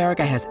 Bank of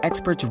America has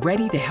experts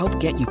ready to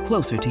help get you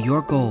closer to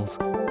your goals.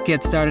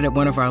 Get started at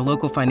one of our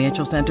local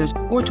financial centers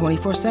or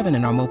 24/7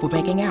 in our mobile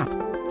banking app.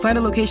 Find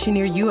a location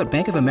near you at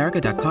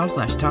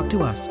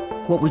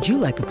bankofamerica.com/talktous. What would you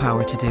like the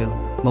power to do?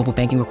 Mobile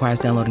banking requires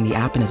downloading the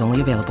app and is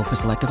only available for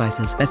select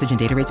devices. Message and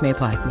data rates may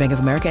apply. Bank of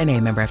America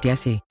N.A., member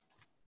FDIC.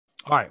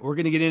 All right, we're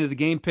going to get into the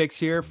game picks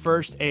here.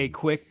 First, a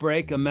quick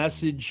break, a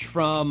message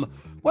from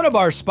one of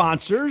our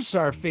sponsors,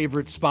 our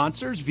favorite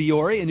sponsors,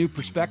 Vuori, a new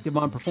perspective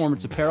on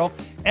performance apparel.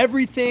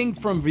 Everything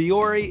from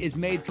Vuori is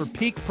made for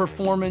peak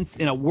performance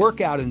in a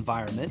workout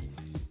environment,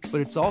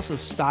 but it's also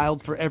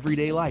styled for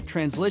everyday life.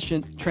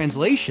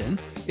 Translation,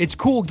 it's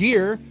cool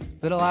gear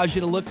that allows you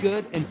to look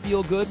good and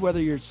feel good,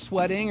 whether you're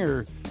sweating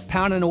or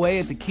pounding away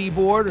at the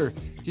keyboard or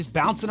just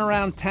bouncing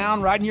around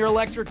town riding your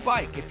electric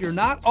bike. If you're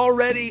not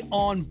already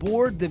on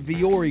board the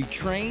Vuori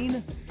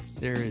train,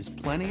 there is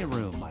plenty of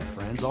room, my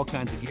friends. All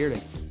kinds of gear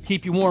to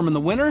keep you warm in the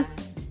winter.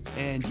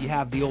 And you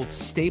have the old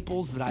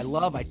staples that I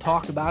love. I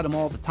talk about them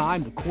all the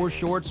time. The core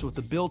shorts with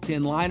the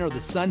built-in liner,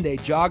 the Sunday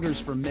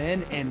joggers for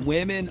men and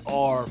women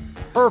are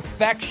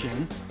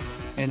perfection.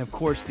 And of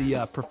course,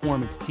 the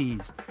performance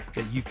tees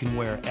that you can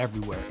wear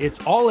everywhere. It's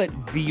all at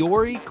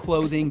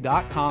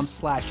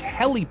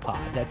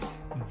VuoriClothing.com/helipod. That's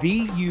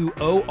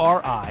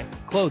VUORI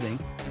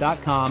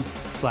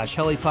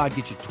clothing.com/helipod.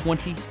 Get you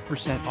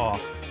 20%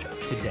 off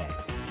today.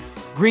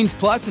 Greens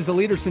Plus is a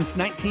leader since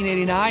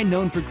 1989,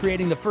 known for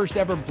creating the first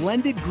ever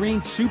blended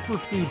green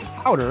superfood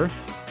powder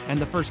and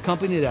the first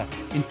company to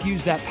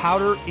infuse that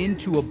powder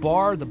into a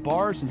bar. The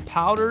bars and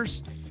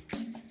powders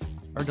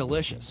are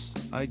delicious.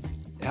 I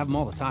have them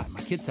all the time.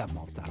 My kids have them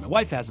all the time. My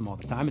wife has them all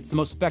the time. It's the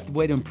most effective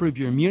way to improve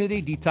your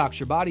immunity, detox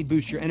your body,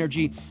 boost your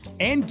energy,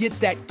 and get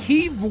that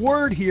key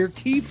word here,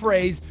 key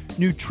phrase,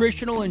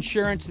 nutritional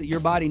insurance that your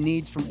body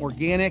needs from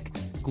organic,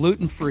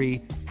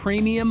 gluten-free,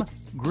 premium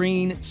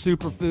green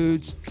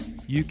superfoods.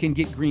 You can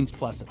get Greens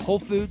Plus at Whole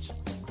Foods,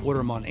 order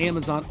them on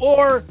Amazon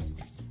or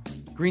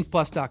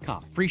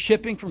greensplus.com. Free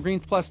shipping from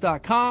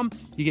greensplus.com.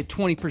 You get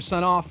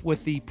 20% off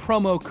with the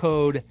promo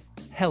code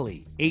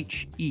HELLIE,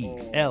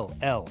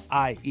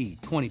 HELLIE,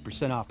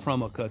 20% off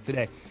promo code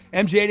today.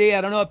 MJD,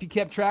 I don't know if you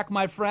kept track,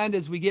 my friend,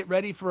 as we get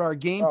ready for our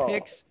game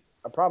picks.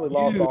 I probably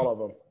lost all of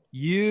them.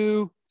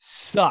 You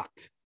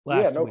sucked last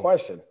week. Yeah, no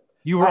question.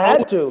 You were I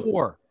had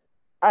 0-4.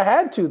 I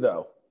had to,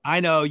 though. I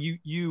know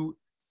you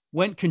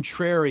went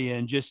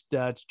contrarian just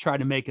to try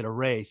to make it a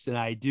race, and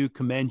I do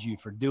commend you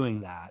for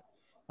doing that.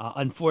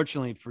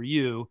 Unfortunately for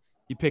you,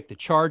 you picked the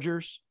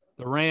Chargers,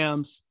 the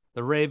Rams,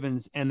 the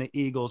Ravens, and the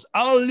Eagles,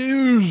 all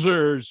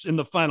losers in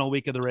the final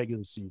week of the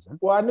regular season.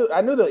 Well,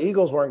 I knew the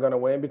Eagles weren't going to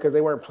win because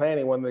they weren't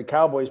planning when the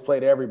Cowboys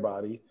played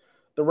everybody.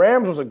 The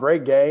Rams was a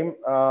great game.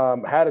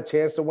 Had a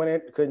chance to win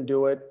it, couldn't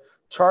do it.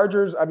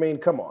 Chargers, I mean,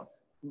 come on.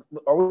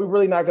 Are we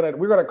really not going to –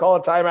 we're going to call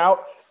a timeout?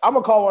 I'm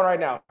going to call one right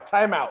now.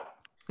 Timeout.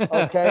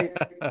 Okay?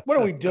 What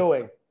are we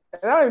doing?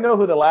 And I don't even know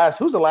who's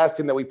the last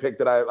team that we picked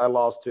that I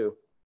lost to.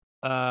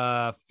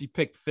 You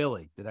picked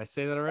Philly. Did I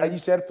say that already? You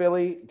said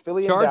Philly,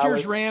 Chargers, and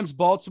Dallas. Rams,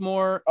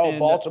 Baltimore. Oh,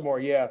 Baltimore,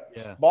 yeah.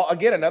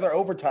 Again, another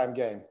overtime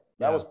game.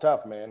 That was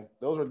tough, man.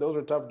 Those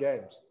are tough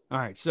games. All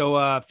right, so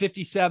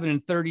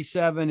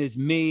 57-37 is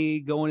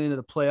me going into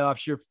the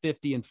playoffs. You're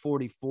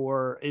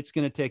 50-44. It's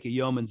going to take a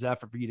yeoman's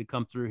effort for you to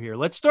come through here.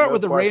 Let's start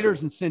with the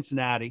Raiders and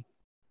Cincinnati.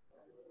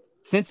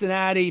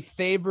 Cincinnati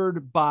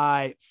favored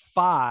by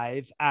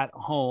 5 at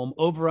home.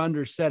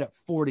 Over/under set at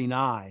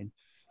 49.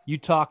 You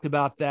talked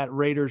about that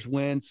Raiders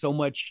win. So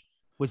much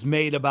was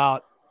made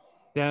about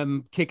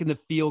them kicking the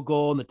field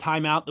goal and the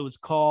timeout that was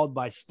called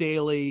by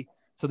Staley.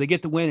 So they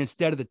get the win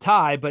instead of the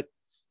tie. But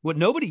what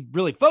nobody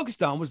really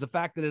focused on was the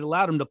fact that it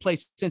allowed them to play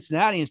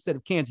Cincinnati instead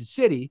of Kansas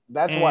City.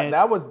 That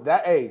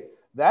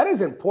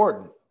is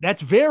important.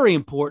 That's very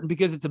important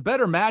because it's a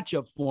better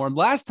matchup for them.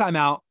 Last time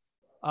out,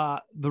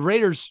 the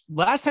Raiders,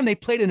 last time they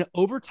played an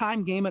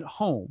overtime game at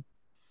home,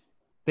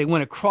 they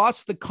went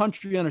across the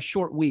country on a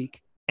short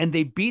week and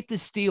they beat the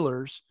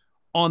Steelers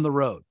on the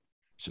road.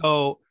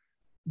 So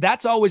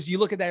that's always, you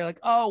look at that, you're like,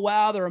 oh,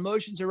 wow, their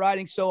emotions are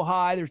riding so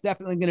high. There's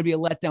definitely going to be a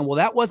letdown. Well,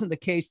 that wasn't the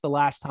case the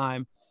last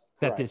time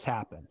that this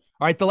happened.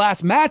 All right, the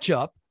last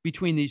matchup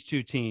between these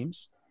two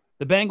teams,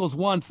 The Bengals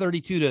won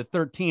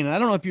 32-13. And I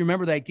don't know if you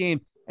remember that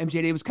game,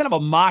 MJD. It was kind of a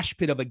mosh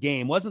pit of a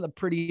game. It wasn't the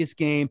prettiest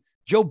game.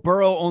 Joe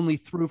Burrow only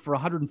threw for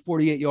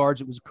 148 yards.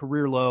 It was a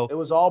career low. It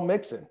was all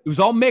mixing. It was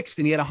all mixed,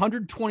 and he had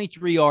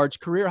 123 yards,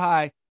 career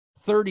high,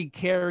 30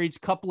 carries,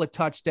 couple of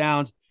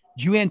touchdowns.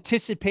 Do you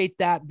anticipate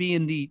that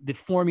being the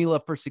formula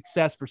for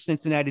success for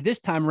Cincinnati this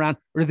time around,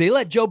 or do they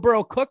let Joe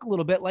Burrow cook a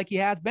little bit like he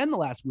has been the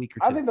last week or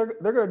two? I think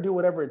they're going to do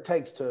whatever it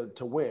takes to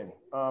win.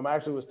 I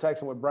actually was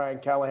texting with Brian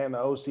Callahan, the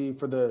OC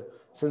for the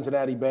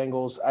Cincinnati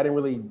Bengals. I didn't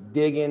really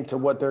dig into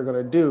what they're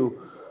going to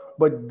do,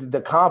 but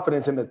the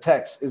confidence in the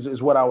text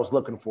is what I was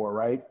looking for,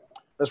 right?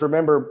 Let's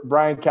remember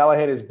Brian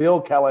Callahan is Bill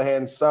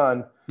Callahan's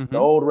son, the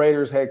old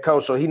Raiders head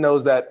coach, so he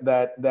knows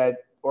that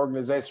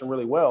organization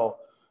really well.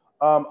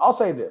 I'll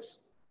say this.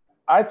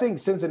 I think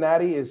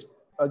Cincinnati is,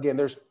 again,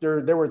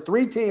 there were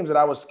three teams that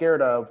I was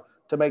scared of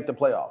to make the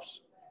playoffs.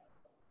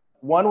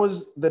 One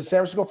was the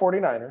San Francisco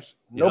 49ers.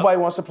 Nobody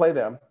wants to play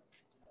them.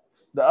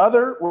 The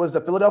other was the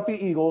Philadelphia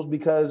Eagles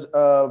because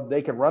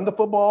they can run the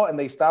football and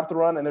they stop the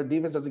run and their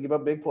defense doesn't give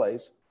up big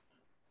plays.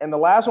 And the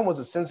last one was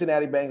the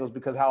Cincinnati Bengals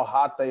because how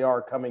hot they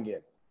are coming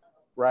in,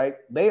 right?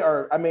 They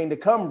are, to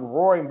come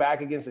roaring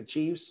back against the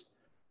Chiefs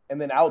and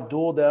then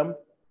outduel them,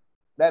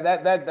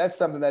 that's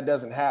something that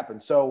doesn't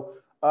happen. So,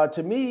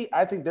 to me,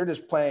 I think they're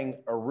just playing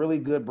a really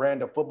good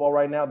brand of football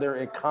right now.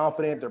 They're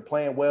confident. They're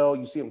playing well.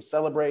 You see them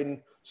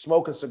celebrating,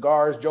 smoking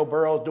cigars. Joe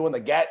Burrow's doing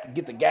get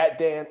the gat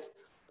dance.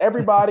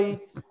 Everybody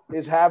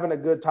is having a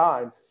good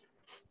time.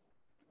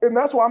 And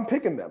that's why I'm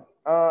picking them.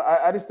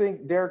 I just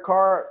think Derek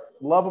Carr,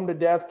 love him to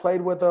death,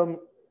 played with them.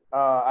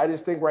 I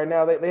just think right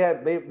now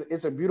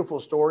it's a beautiful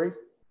story,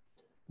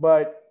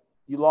 but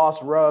you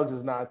lost Ruggs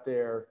is not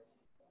there.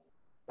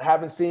 I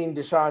haven't seen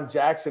Deshaun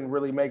Jackson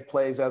really make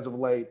plays as of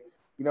late.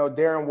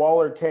 Darren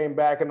Waller came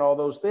back and all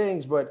those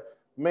things, but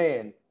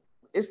man,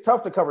 it's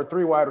tough to cover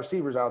three wide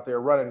receivers out there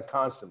running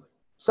constantly.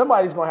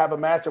 Somebody's going to have a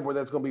matchup where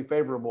that's going to be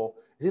favorable.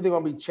 It's either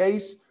going to be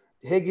Chase,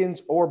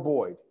 Higgins, or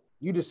Boyd.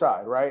 You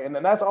decide, right? And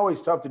then that's always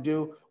tough to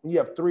do when you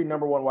have three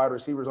number one wide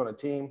receivers on a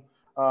team.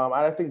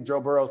 I think Joe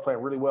Burrow is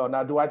playing really well.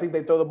 Now, do I think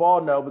they throw the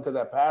ball? No, because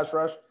that pass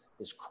rush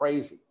is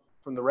crazy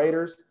from the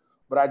Raiders.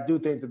 But I do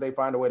think that they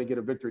find a way to get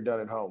a victory done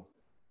at home.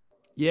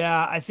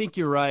 Yeah, I think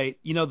you're right.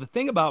 The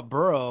thing about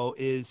Burrow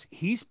is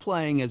he's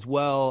playing as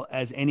well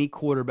as any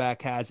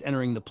quarterback has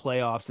entering the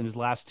playoffs in his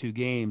last two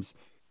games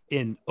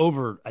in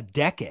over a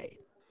decade.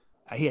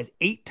 He has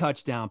 8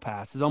 touchdown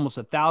passes, almost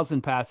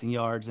 1,000 passing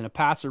yards, and a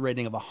passer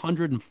rating of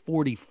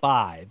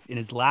 145 in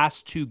his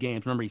last two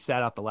games. Remember, he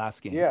sat out the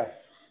last game. Yeah.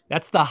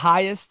 That's the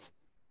highest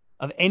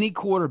of any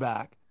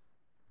quarterback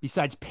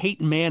besides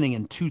Peyton Manning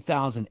in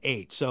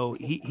 2008. So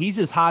he's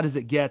as hot as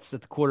it gets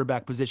at the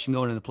quarterback position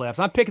going into the playoffs.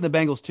 I'm picking the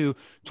Bengals too,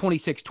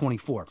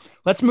 26-24.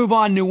 Let's move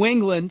on. New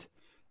England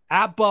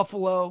at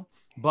Buffalo.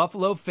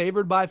 Buffalo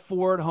favored by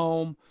 4 at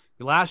home.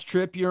 The last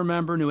trip, you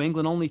remember, New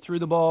England only threw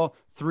the ball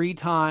 3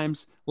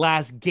 times.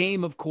 Last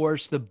game, of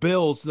course, the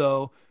Bills,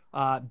 though,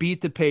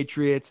 beat the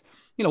Patriots.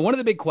 One of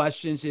the big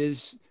questions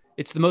is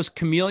it's the most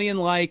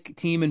chameleon-like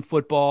team in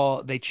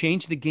football. They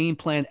change the game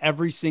plan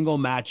every single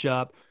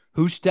matchup.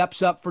 Who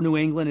steps up for New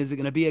England? Is it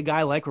going to be a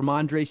guy like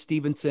Ramondre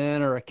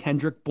Stevenson or a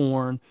Kendrick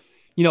Bourne?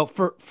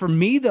 For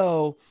me,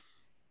 though,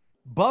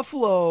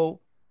 Buffalo,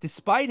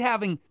 despite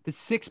having the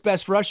 6th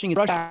best rushing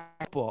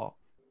ball,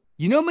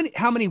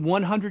 how many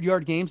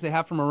 100-yard games they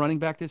have from a running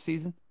back this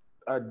season?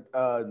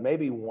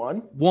 Maybe one.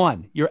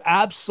 One. You're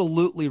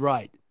absolutely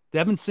right.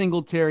 Devin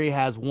Singletary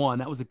has 1.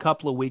 That was a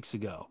couple of weeks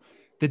ago.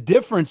 The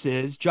difference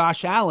is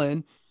Josh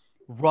Allen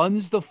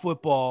runs the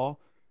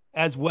football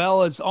as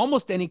well as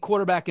almost any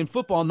quarterback in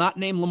football, not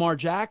named Lamar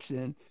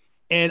Jackson.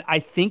 And I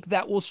think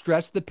that will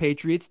stress the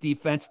Patriots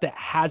defense that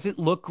hasn't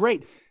looked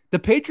great. The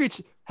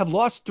Patriots have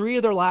lost 3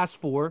 of their last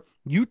 4.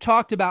 You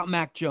talked about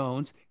Mac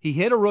Jones. He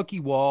hit a rookie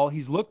wall.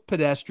 He's looked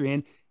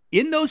pedestrian.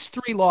 In those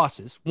 3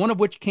 losses, one of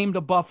which came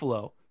to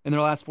Buffalo in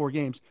their last 4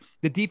 games,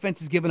 the defense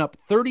has given up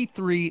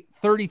 33,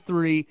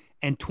 33,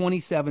 and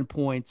 27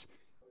 points.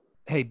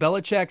 Hey,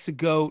 Belichick's a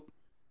GOAT.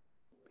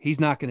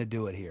 He's not going to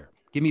do it here.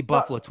 Give me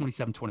Buffalo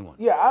 27-21.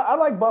 Yeah, I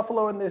like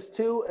Buffalo in this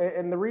too.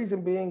 And the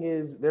reason being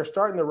is they're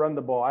starting to run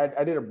the ball.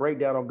 I did a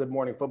breakdown on Good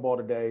Morning Football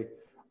today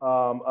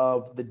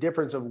of the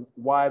difference of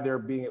why they're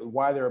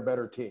a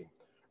better team,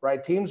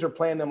 right? Teams are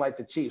playing them like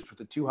the Chiefs with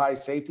the 2 high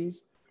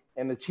safeties,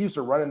 and the Chiefs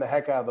are running the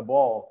heck out of the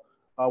ball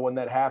when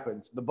that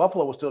happens. The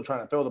Buffalo was still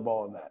trying to throw the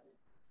ball in that.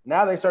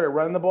 Now they started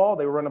running the ball.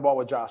 They were running the ball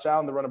with Josh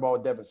Allen. They're running the ball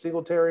with Devin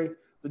Singletary.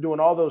 They're doing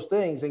all those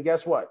things. And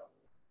guess what?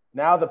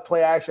 Now the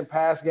play-action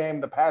pass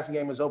game, the passing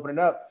game is opening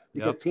up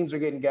because teams are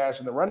getting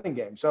gashed in the running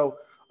game. So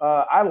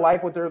I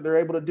like what they're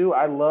able to do.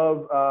 I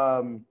love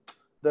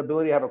the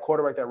ability to have a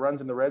quarterback that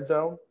runs in the red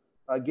zone.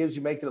 Gives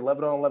you make it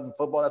 11-on-11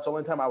 football. That's the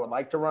only time I would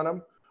like to run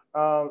them.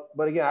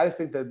 But again, I just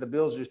think that the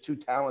Bills are just too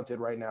talented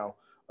right now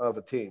of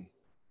a team.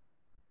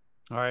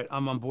 All right,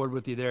 I'm on board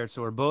with you there.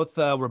 So we're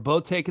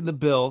both taking the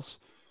Bills.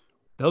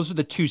 Those are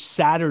the 2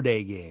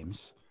 Saturday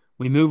games.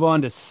 We move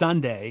on to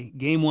Sunday.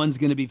 Game 1's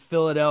going to be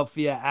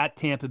Philadelphia at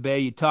Tampa Bay.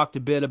 You talked a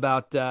bit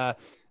about the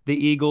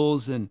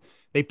Eagles and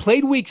They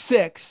played week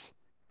 6,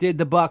 did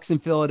the Bucs in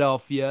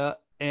Philadelphia,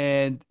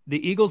 and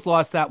the Eagles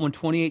lost that one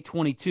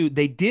 28-22.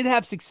 They did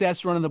have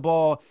success running the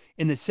ball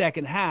in the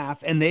second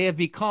half, and they have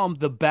become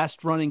the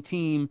best running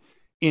team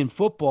in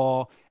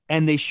football,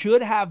 and they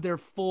should have their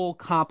full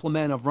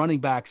complement of running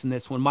backs in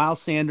this one.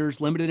 Miles Sanders,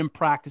 limited in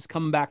practice,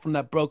 coming back from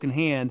that broken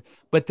hand,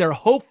 but they're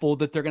hopeful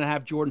that they're going to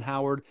have Jordan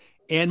Howard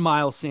and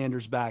Miles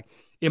Sanders back.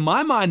 In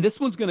my mind, this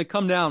one's going to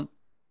come down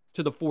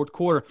to the fourth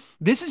quarter.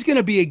 This is going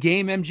to be a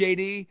game,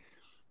 MJD,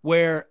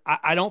 where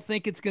I don't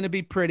think it's going to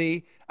be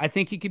pretty. I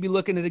think you could be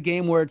looking at a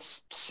game where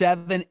it's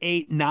 7,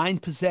 8, 9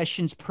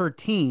 possessions per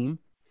team.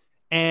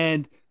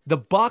 And the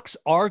Bucs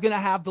are going to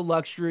have the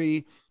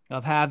luxury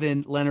of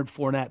having Leonard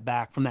Fournette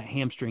back from that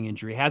hamstring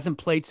injury. Hasn't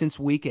played since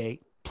week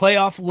 8.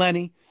 Playoff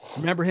Lenny.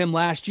 Remember him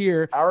last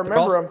year. I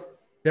remember him.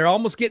 They're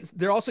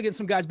also getting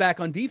some guys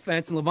back on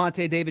defense, and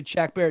Levante David,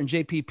 Shaq Barrett, and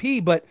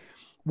JPP, but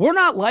we're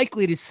not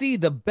likely to see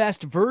the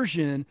best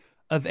version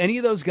of any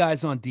of those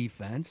guys on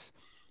defense.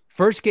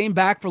 First game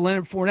back for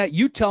Leonard Fournette.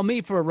 You tell me,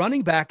 for a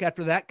running back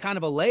after that kind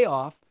of a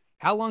layoff,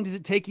 how long does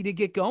it take you to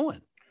get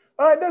going?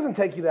 It doesn't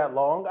take you that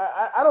long.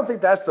 I don't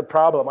think that's the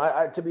problem.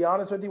 To be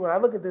honest with you, when I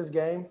look at this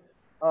game,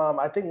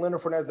 I think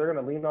Leonard Fournette, they're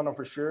going to lean on him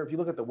for sure. If you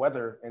look at the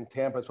weather in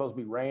Tampa, it's supposed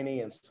to be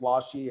rainy and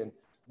sloshy, and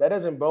that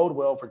doesn't bode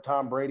well for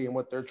Tom Brady and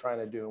what they're trying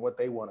to do and what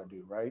they want to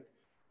do, right?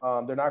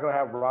 They're not going to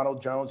have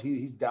Ronald Jones.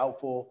 He's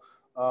doubtful.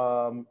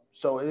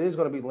 So it is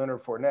going to be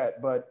Leonard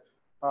Fournette. But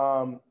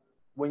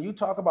when you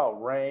talk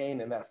about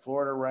rain and that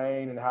Florida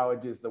rain and how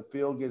the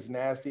field gets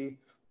nasty,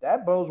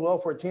 that bodes well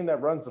for a team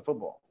that runs the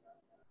football.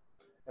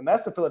 And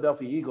that's the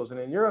Philadelphia Eagles. And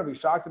then you're going to be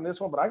shocked in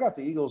this one, but I got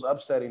the Eagles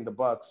upsetting the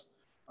Bucs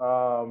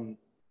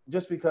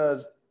just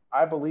because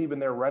I believe in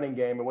their running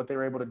game and what they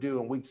were able to do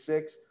in week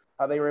 6,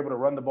 how they were able to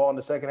run the ball in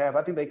the second half.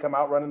 I think they come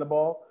out running the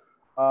ball.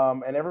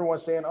 And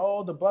everyone's saying,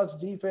 oh, the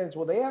Bucs defense.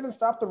 Well, they haven't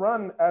stopped the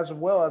run as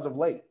well as of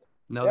late.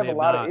 No, they have a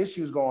lot of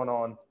issues going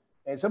on.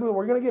 And some people,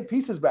 we're going to get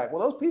pieces back.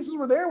 Well, those pieces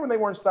were there when they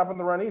weren't stopping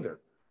the run either,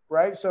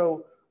 right?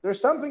 So there's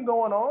something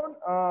going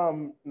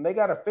on. And they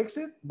got to fix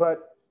it. But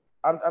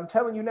I'm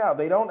telling you now,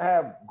 they don't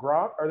have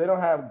Gronk, or they don't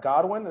have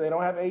Godwin, and they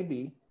don't have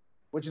AB,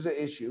 which is an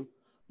issue.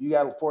 You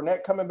got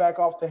Fournette coming back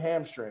off the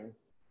hamstring,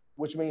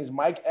 which means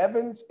Mike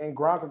Evans and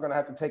Gronk are going to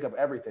have to take up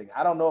everything.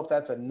 I don't know if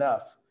that's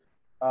enough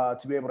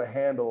to be able to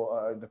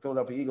handle the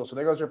Philadelphia Eagles. So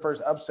there goes your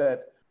first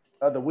upset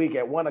of the week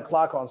at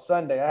 1:00 on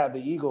Sunday. I have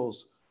the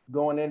Eagles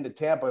going into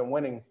Tampa and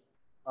winning.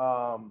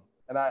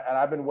 And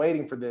I've been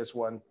waiting for this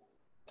one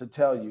to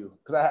tell you,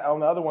 because on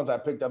the other ones I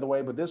picked the other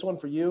way, but this one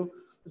for you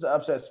is an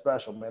upset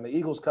special, man. The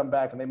Eagles come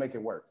back and they make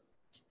it work.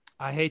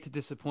 I hate to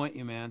disappoint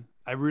you, man.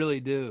 I really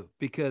do,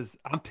 because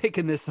I'm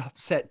picking this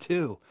upset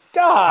too.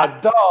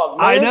 God, dog,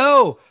 man. I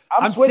know.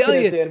 I'm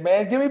switching it then,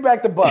 man. Give me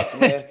back the Bucs,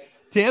 man.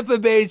 Tampa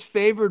Bay's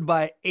favored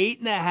by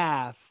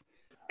 8.5.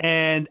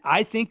 And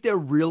I think they're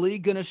really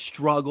going to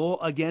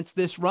struggle against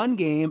this run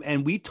game.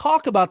 And we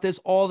talk about this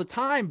all the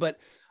time, but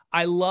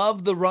I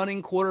love the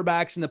running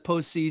quarterbacks in the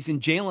postseason.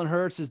 Jalen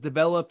Hurts has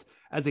developed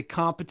as a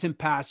competent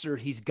passer.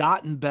 He's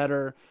gotten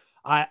better.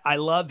 I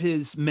love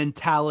his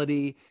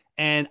mentality.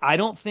 And I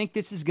don't think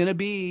this is going to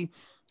be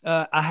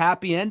a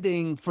happy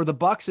ending for the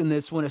Bucs in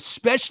this one,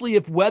 especially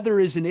if weather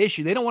is an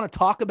issue. They don't want to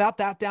talk about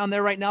that down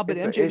there right now, but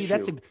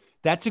MJD,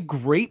 that's a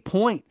great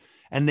point.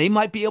 And they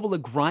might be able to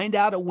grind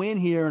out a win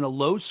here in a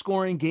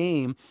low-scoring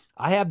game.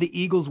 I have the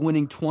Eagles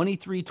winning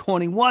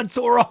 23-21,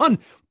 so we're on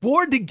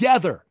board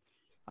together.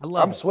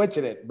 I'm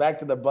switching it back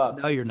to the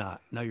Bucs. No, you're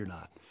not.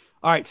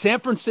 All right, San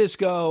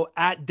Francisco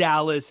at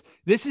Dallas.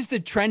 This is the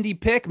trendy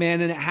pick,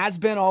 man, and it has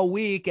been all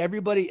week.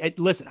 Everybody,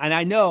 listen, and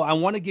I know I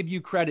want to give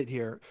you credit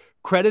here,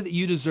 credit that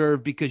you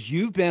deserve, because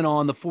you've been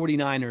on the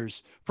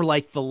 49ers for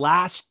like the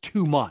last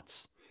 2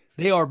 months.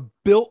 They are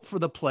built for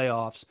the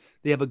playoffs.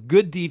 They have a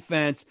good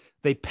defense.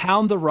 They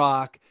pound the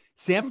rock.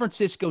 San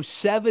Francisco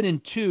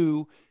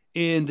 7-2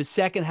 in the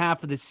second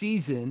half of the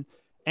season,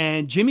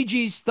 and Jimmy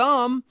G's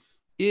thumb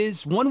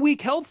is 1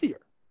 week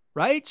healthier,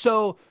 right?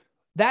 So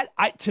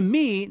to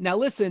me, now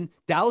listen,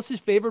 Dallas is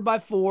favored by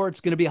 4. It's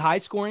going to be a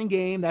high-scoring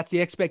game. That's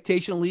the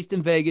expectation, at least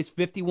in Vegas.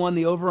 51,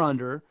 the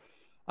over-under.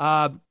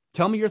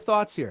 Tell me your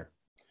thoughts here.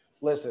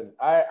 Listen,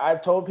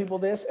 I've told people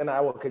this, and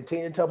I will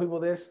continue to tell people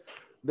this.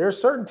 There are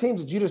certain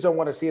teams that you just don't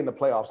want to see in the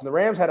playoffs. And the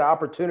Rams had an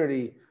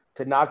opportunity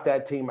to knock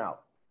that team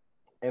out,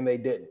 and they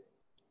didn't.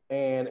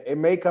 And it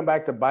may come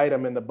back to bite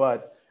them in the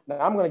butt. Now,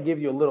 I'm going to give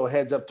you a little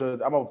heads up I'm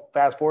going to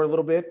fast forward a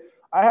little bit.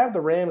 I have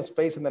the Rams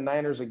facing the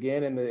Niners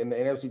again in the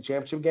NFC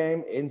Championship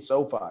game in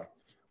SoFi,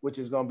 which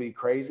is going to be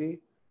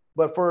crazy.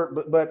 But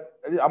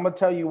I'm going to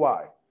tell you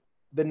why.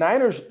 The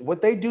Niners,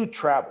 what they do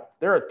travel.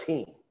 They're a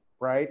team,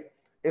 right?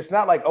 It's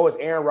not like, it's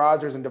Aaron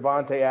Rodgers and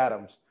Devontae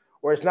Adams,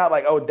 or it's not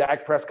like,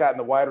 Dak Prescott and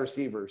the wide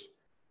receivers.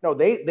 No,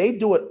 they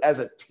do it as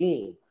a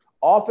team.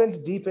 Offense,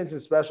 defense,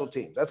 and special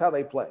teams. That's how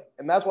they play.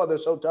 And that's why they're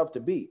so tough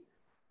to beat.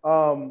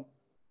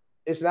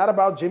 It's not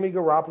about Jimmy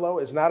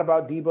Garoppolo. It's not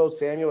about Deebo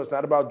Samuel. It's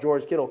not about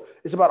George Kittle.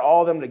 It's about all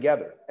of them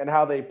together and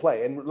how they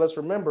play. And let's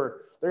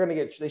remember,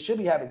 they should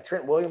be having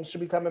Trent Williams should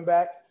be coming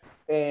back.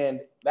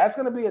 And that's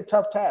going to be a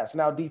tough task.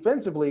 Now,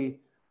 defensively,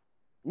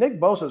 Nick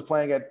Bosa is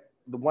playing at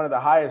one of the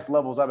highest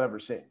levels I've ever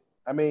seen.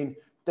 I mean,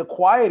 the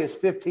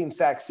quietest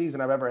 15-sack season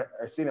I've ever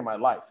seen in my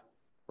life,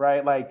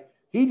 right? Like,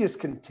 he just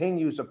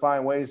continues to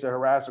find ways to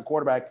harass a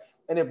quarterback.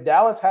 And if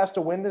Dallas has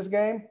to win this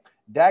game,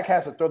 Dak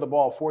has to throw the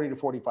ball 40 to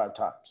 45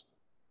 times.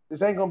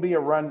 This ain't going to be a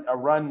run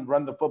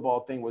the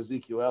football thing with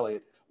Ezekiel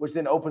Elliott, which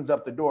then opens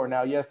up the door.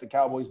 Now, yes, the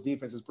Cowboys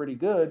defense is pretty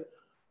good,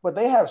 but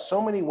they have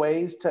so many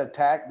ways to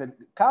attack.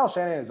 Kyle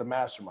Shanahan is a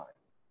mastermind.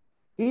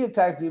 He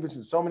attacks defense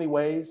in so many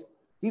ways.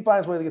 He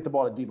finds ways to get the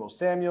ball to Deebo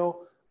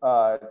Samuel,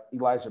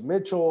 Elijah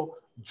Mitchell,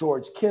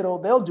 George Kittle.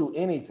 They'll do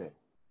anything.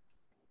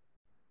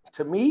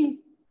 To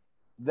me,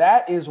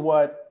 that is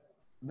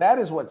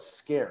what's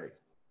scary,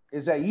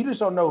 is that you just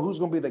don't know who's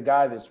going to be the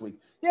guy this week.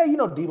 Yeah, you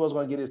know Deebo's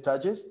going to get his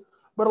touches,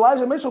 but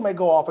Elijah Mitchell may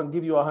go off and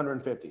give you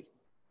 150.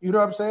 You know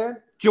what I'm saying?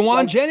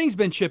 Jawan Jennings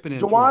been chipping in.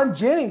 Jawan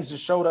Jennings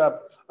just showed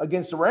up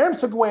against the Rams,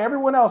 took away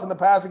everyone else in the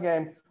passing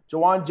game.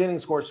 Jawan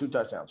Jennings scores 2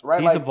 touchdowns,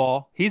 right?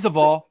 He's a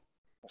vol.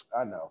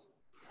 I know.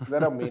 That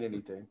don't mean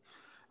anything.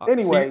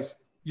 Anyways. So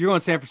you're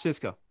going San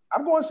Francisco.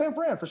 I'm going San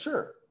Fran for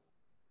sure.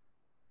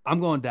 I'm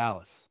going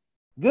Dallas.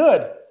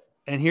 Good.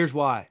 And here's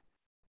why.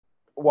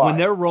 Why? When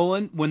they're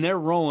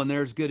rolling,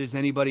 they're as good as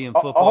anybody in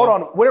football. Hold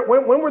on.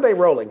 When were they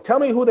rolling? Tell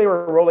me who they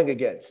were rolling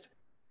against.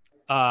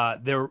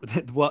 And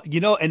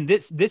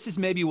this is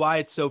maybe why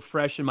it's so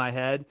fresh in my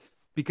head,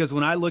 because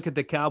when I look at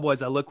the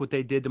Cowboys, I look what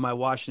they did to my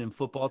Washington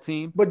football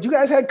team. But you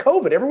guys had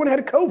COVID. Everyone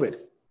had COVID.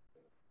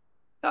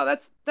 No,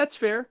 that's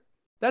fair.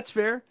 That's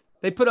fair.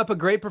 They put up a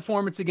great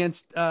performance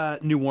against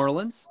New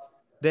Orleans.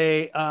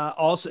 They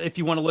also, if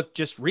you want to look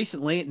just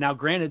recently, now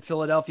granted,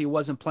 Philadelphia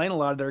wasn't playing a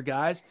lot of their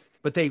guys,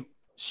 but they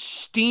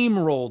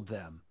steamrolled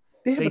them.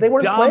 Yeah, but they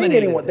weren't playing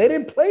anyone. They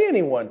didn't play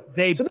anyone.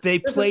 They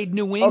played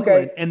New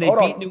England, and they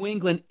beat New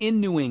England in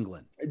New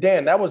England.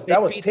 Dan, that was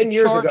 10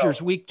 years ago.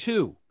 Chargers week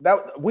 2.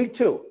 Week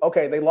 2.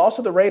 Okay, they lost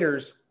to the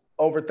Raiders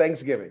over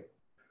Thanksgiving.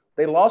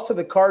 They lost to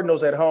the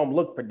Cardinals at home.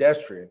 Look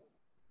pedestrian.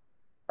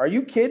 Are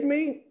you kidding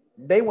me?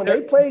 When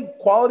they play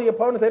quality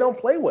opponents, they don't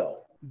play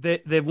well.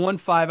 They've won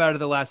 5 out of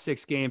the last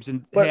 6 games,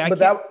 and hold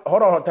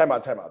on, time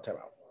out.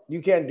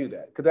 You can't do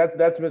that because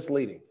that's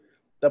misleading.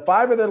 The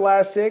 5 of their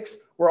last 6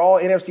 were all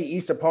NFC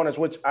East opponents,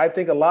 which I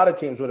think a lot of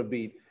teams would have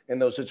beat in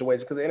those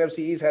situations because the NFC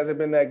East hasn't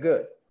been that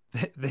good.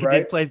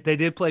 They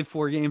did play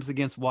 4 games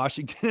against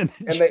Washington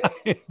and the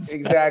Giants.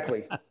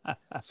 Exactly.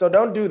 So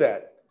don't do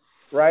that,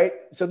 right?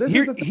 So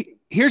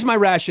here's my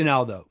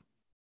rationale, though.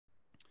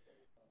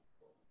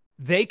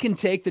 They can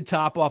take the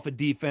top off of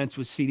defense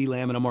with CeeDee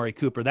Lamb and Amari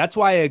Cooper. That's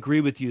why I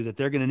agree with you that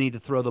they're going to need to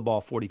throw the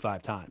ball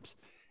 45 times.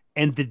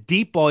 And the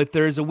deep ball, if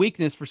there is a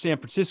weakness for San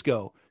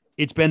Francisco,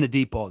 it's been the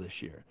deep ball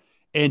this year.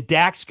 And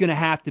Dak's going to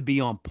have to be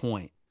on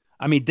point.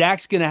 I mean,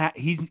 Dak's going to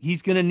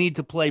he's going to need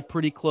to play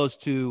pretty close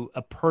to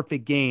a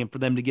perfect game for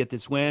them to get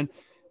this win.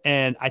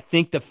 And I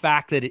think the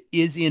fact that it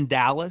is in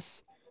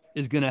Dallas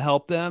is going to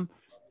help them.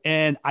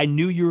 And I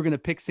knew you were going to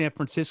pick San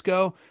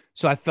Francisco,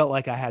 so I felt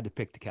like I had to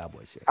pick the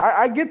Cowboys here.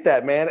 I get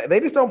that, man. They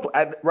just don't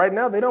right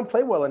now. They don't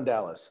play well in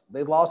Dallas.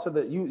 They lost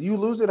to you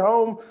lose at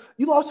home.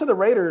 You lost to the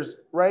Raiders,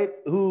 right?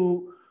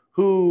 Who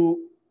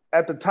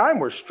at the time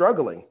were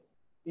struggling.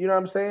 You know what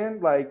I'm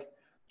saying? Like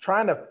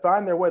trying to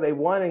find their way. They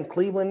won in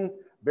Cleveland,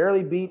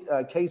 barely beat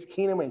Case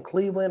Keenum in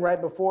Cleveland right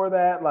before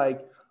that.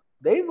 Like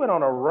they went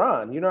on a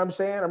run. You know what I'm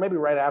saying? Or maybe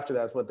right after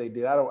that's what they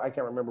did. I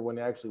can't remember when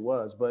it actually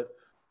was, but.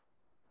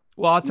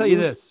 Well, I'll tell you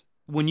this.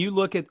 When you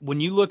look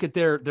at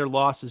their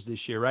losses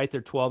this year, right?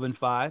 They're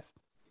 12-5.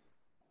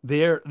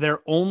 Their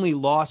only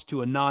loss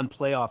to a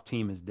non-playoff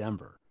team is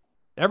Denver.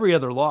 Every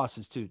other loss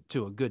is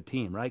to a good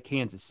team, right?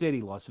 Kansas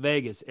City, Las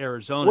Vegas,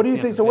 Arizona. What do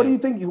you think? So what do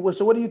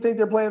you think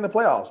they're playing in the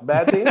playoffs?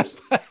 Bad teams?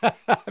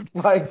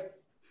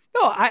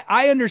 No,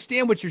 I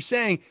understand what you're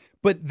saying,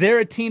 but they're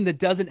a team that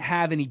doesn't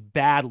have any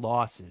bad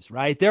losses,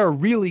 right? There are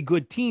really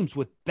good teams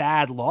with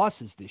bad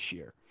losses this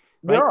year.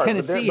 Right?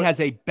 Tennessee has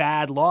a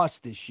bad loss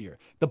this year.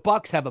 The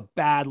Bucs have a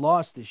bad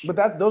loss this year.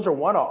 But those are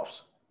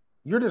one-offs.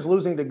 You're just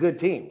losing to good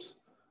teams,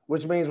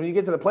 which means when you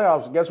get to the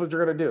playoffs, guess what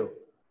you're going to do?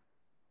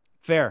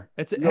 Fair.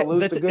 It's a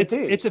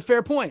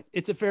fair point.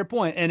 It's a fair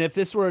point. And if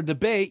this were a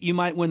debate, you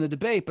might win the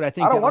debate. But I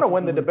think I don't want to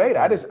win the debate.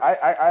 I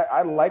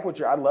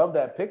like I love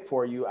that pick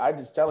for you. I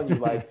just telling you,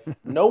 like,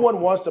 no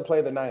one wants to play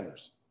the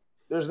Niners.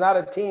 There's not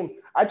a team.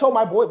 I told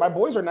my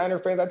boys are Niner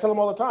fans. I tell them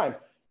all the time.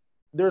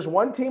 There's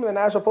one team in the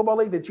National Football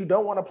League that you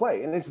don't want to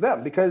play, and it's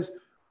them because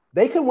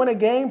they can win a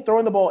game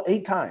throwing the ball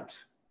 8 times.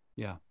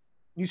 Yeah.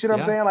 You see what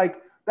I'm saying? Like,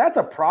 that's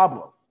a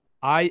problem.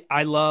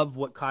 I love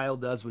what Kyle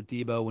does with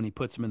Deebo when he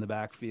puts him in the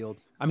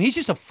backfield. I mean, he's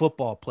just a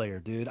football player,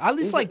 dude. I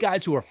just like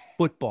guys who are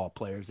football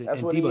players.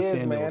 That's what Deebo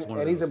Samuel man.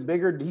 And he's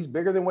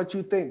bigger than what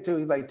you think, too.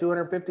 He's like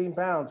 215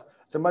 pounds.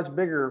 It's a much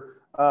bigger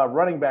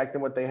running back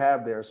than what they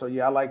have there. So,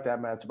 yeah, I like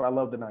that matchup. I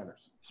love the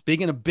Niners.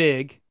 Speaking of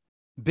Big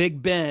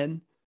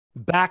Ben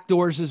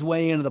backdoors his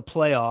way into the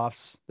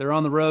playoffs. They're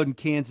on the road in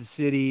Kansas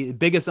City. The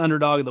biggest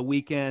underdog of the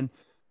weekend.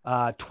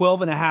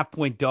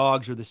 12.5-point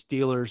dogs are the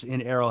Steelers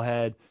in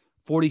Arrowhead.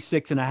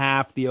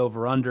 46.5 the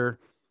over-under.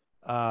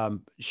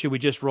 Should we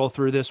just roll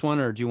through this one,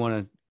 or do you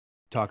want to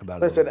talk about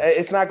it? Listen,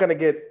 it's not going to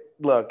get –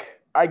 look,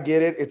 I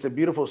get it. It's a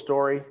beautiful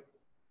story.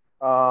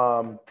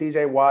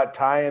 TJ Watt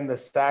tying the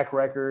sack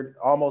record,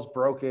 almost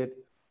broke it.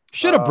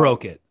 Should have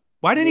broke it.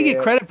 Why didn't he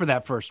get credit for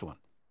that first one?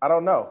 I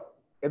don't know.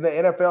 And the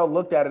NFL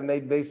looked at it,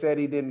 and they said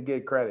he didn't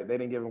get credit. They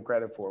didn't give him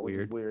credit for it, which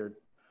is weird.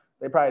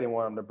 They probably didn't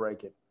want him to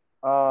break it.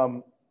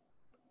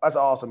 That's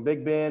awesome.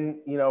 Big Ben,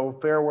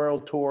 farewell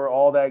tour,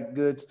 all that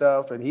good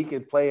stuff, and he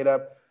could play it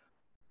up.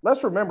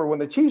 Let's remember, when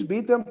the Chiefs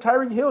beat them,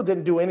 Tyreek Hill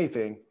didn't do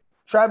anything.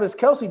 Travis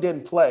Kelce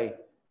didn't play,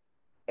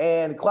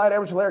 and Clyde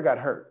Edwards-Helaire got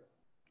hurt.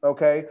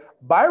 Okay?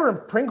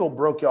 Byron Pringle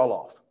broke y'all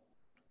off.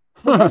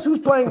 But guess who's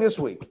playing this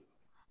week?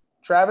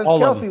 Travis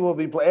Kelce will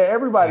be playing.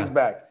 Everybody's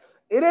back.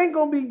 It ain't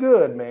going to be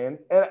good, man.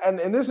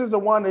 And this is the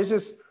one that's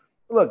just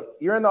 – look,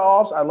 you're in the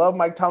offs. I love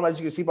Mike Tomlin. As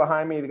you can see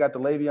behind me, they got the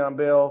Le'Veon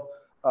Bell,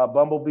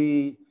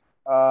 Bumblebee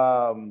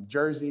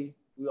jersey.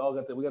 We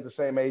got the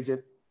same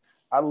agent.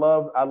 I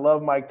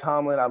love Mike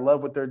Tomlin. I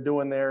love what they're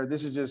doing there.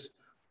 This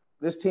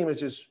team is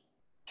just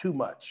too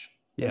much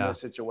in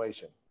this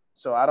situation.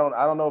 So I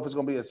don't know if it's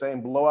going to be the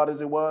same blowout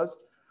as it was.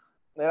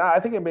 And I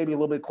think it may be a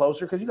little bit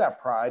closer because you got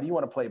pride. You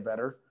want to play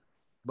better.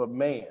 But,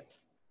 man.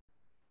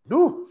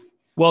 Whew.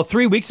 Well,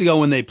 3 weeks ago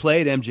when they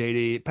played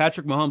MJD,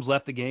 Patrick Mahomes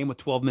left the game with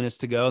 12 minutes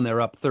to go, and they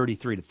were up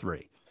 33-3.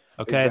 Okay,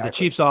 exactly. The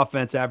Chiefs'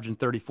 offense averaging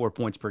 34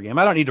 points per game.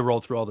 I don't need to roll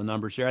through all the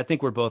numbers here. I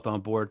think we're both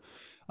on board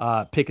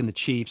picking the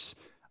Chiefs.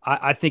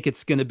 I think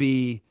it's going to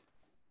be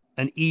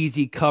an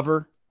easy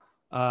cover.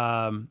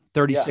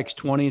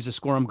 36-20 is the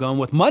score I'm going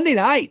with. Monday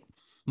night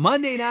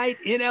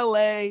in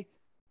L.A.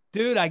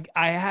 Dude, I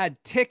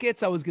had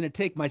tickets. I was going to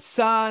take my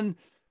son.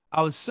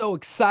 I was so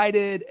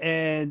excited.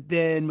 And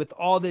then with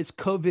all this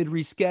COVID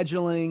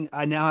rescheduling,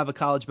 I now have a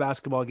college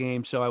basketball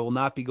game, so I will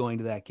not be going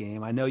to that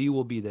game. I know you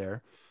will be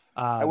there.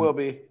 I will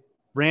be.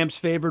 Rams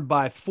favored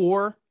by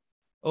 4.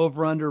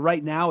 Over under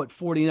right now at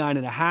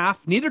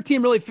 49.5. Neither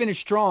team really finished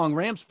strong.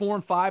 Rams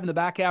 4-5 in the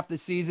back half of the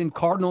season.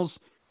 Cardinals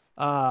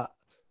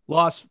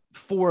lost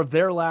 4 of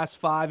their last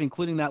 5,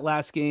 including that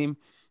last game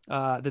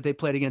that they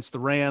played against the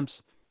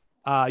Rams.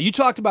 You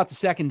talked about the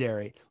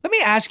secondary. Let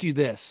me ask you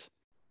this.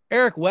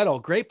 Eric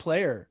Weddle, great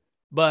player,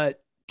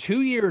 but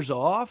 2 years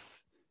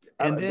off.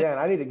 And then,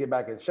 I need to get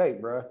back in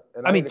shape, bro.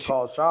 And I need to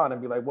call Sean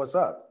and be like, what's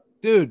up?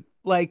 Dude,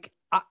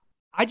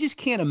 I just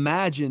can't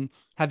imagine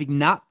having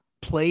not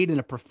played in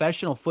a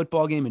professional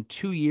football game in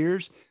 2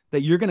 years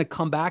that you're going to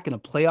come back in a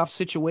playoff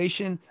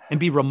situation and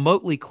be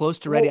remotely close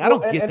to ready. I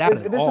don't get that at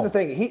all. This is the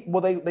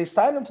thing. They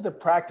signed him to the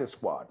practice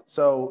squad.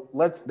 So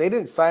they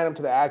didn't sign him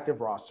to the active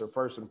roster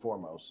first and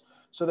foremost.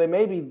 So they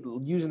may be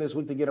using this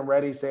week to get him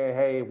ready, saying,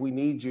 hey, if we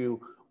need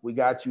you, we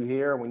got you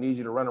here, and we need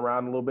you to run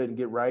around a little bit and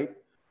get right.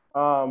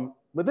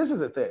 But this is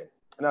the thing.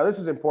 Now, this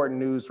is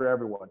important news for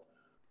everyone.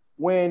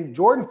 When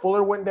Jordan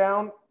Fuller went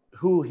down,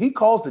 who he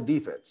calls the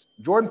defense.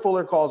 Jordan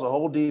Fuller calls a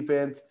whole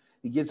defense.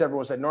 He gets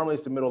everyone said normally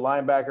it's the middle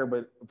linebacker,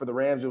 but for the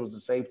Rams, it was the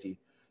safety.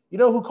 You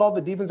know who called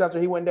the defense after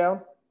he went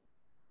down?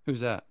 Who's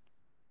that?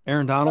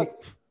 Aaron Donald?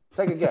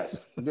 Take a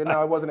guess.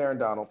 No, it wasn't Aaron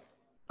Donald.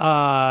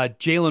 Not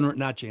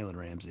Jalen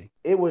Ramsey.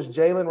 It was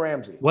Jalen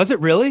Ramsey. Was it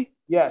really?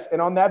 Yes.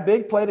 And on that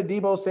big play to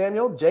Deebo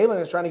Samuel,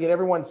 Jalen is trying to get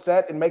everyone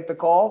set and make the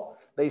call.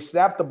 They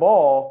snap the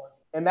ball,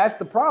 and that's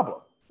the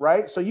problem,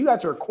 right? So you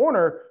got your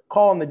corner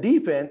calling the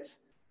defense,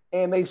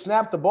 and they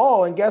snap the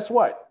ball, and guess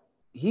what?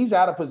 He's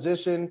out of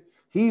position.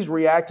 He's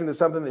reacting to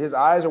something that his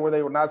eyes are where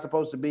they were not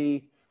supposed to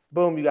be.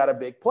 Boom, you got a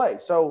big play.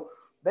 So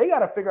they got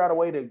to figure out a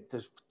way to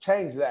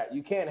change that.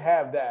 You can't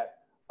have that.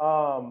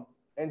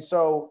 And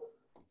so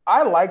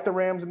I like the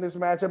Rams in this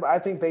matchup. I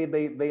think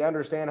they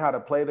understand how to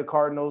play the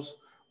Cardinals.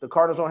 The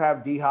Cardinals don't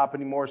have D-Hop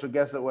anymore, so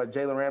guess what?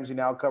 Jalen Ramsey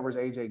now covers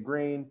A.J.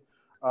 Green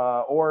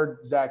or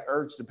Zach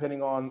Ertz,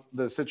 depending on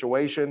the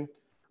situation.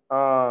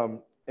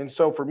 And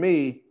so for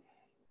me,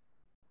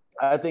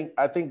 I think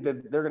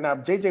that they're going to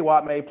have J.J.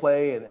 Watt may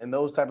play and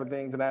those type of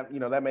things, and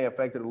that may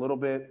affect it a little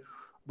bit.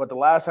 But the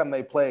last time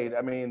they played,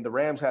 I mean, the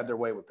Rams had their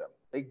way with them.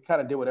 They kind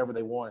of did whatever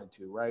they wanted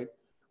to, right?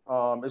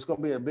 It's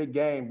going to be a big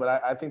game,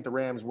 but I think the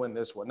Rams win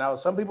this one. Now,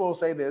 some people will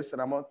say this,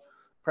 and I'm going to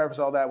preface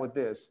all that with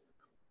this.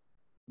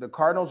 The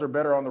Cardinals are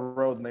better on the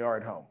road than they are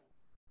at home.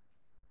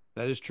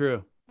 That is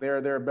true.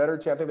 They're a better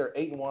team. I think they're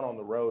 8-1 on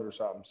the road or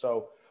something.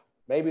 So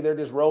maybe they're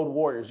just road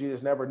warriors. You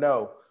just never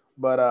know.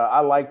 But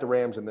I like the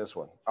Rams in this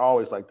one. I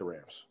always like the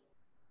Rams.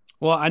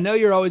 Well, I know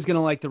you're always going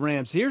to like the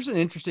Rams. Here's an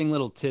interesting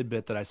little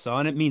tidbit that I saw,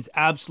 and it means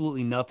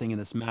absolutely nothing in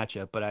this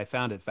matchup, but I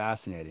found it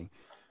fascinating.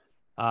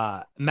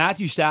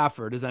 Matthew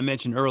Stafford, as I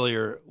mentioned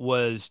earlier,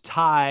 was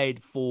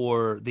tied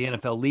for the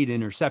NFL lead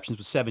in interceptions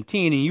with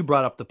 17, and you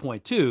brought up the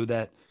point, too,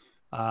 that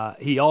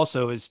he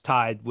also is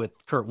tied with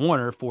Kurt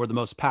Warner for the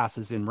most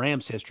passes in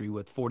Rams history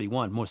with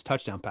 41, most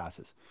touchdown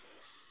passes.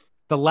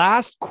 The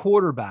last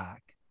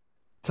quarterback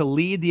to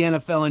lead the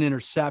NFL in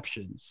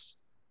interceptions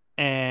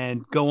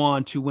and go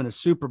on to win a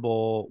Super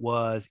Bowl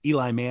was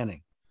Eli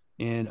Manning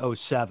in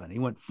 2007. He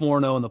went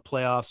 4-0 in the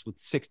playoffs with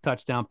 6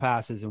 touchdown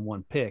passes and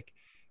 1 pick.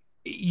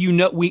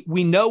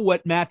 We know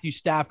what Matthew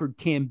Stafford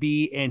can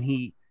be, and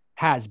he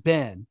has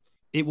been.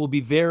 it will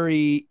be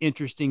very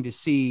interesting to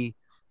see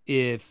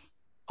if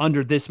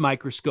under this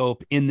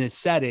microscope in this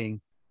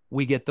setting,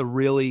 we get the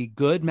really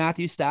good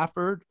Matthew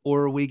Stafford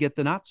or we get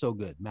the not so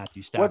good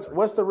Matthew Stafford.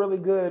 What's the really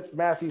good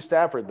Matthew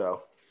Stafford,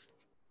 though?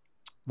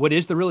 What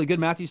is the really good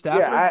Matthew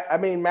Stafford? Yeah, I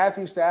mean,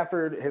 Matthew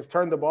Stafford has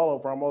turned the ball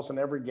over almost in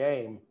every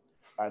game,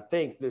 I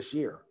think, this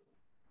year,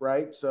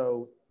 right?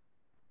 So,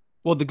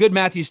 well, the good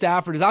Matthew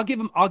Stafford is I'll give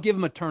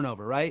him a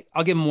turnover, right?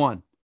 I'll give him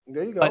one.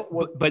 There you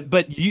go.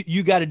 But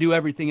you got to do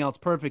everything else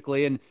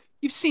perfectly, and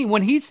you've seen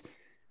when he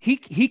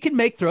can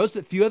make throws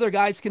that few other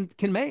guys can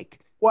make.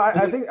 Well,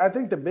 I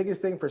think the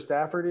biggest thing for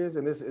Stafford is,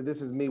 and this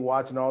is me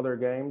watching all their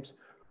games,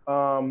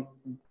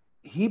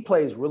 he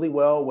plays really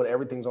well when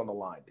everything's on the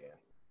line, Dan.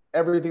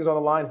 Everything's on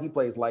the line. He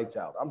plays lights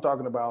out. I'm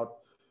talking about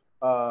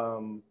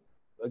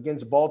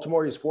against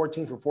Baltimore, he's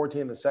 14 for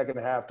 14 in the second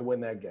half to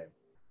win that game.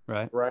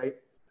 Right.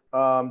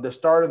 The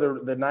start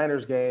of the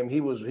Niners game,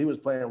 he was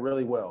playing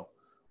really well.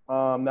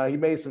 Now he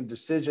made some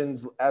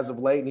decisions as of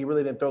late, and he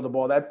really didn't throw the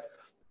ball. That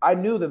I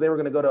knew that they were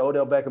going to go to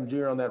Odell Beckham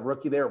Jr. on that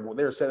rookie. They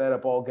were setting that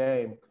up all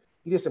game.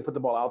 He just didn't put the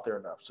ball out there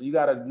enough. So you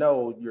got to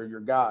know your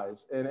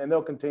guys, and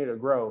they'll continue to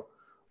grow.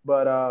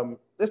 But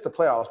it's the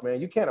playoffs,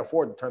 man. You can't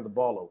afford to turn the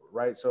ball over,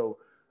 right? So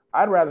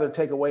I'd rather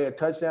take away a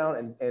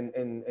touchdown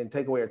and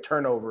take away a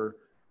turnover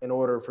in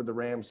order for the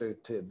Rams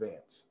to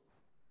advance.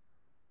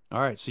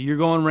 All right, so you're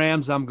going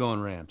Rams. I'm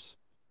going Rams.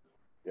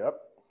 Yep.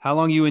 How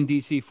long are you in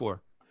D.C.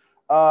 for?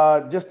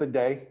 Just a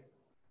day.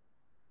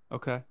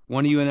 Okay.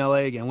 When are you in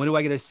L.A. again? When do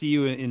I get to see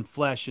you in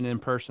flesh and in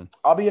person?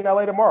 I'll be in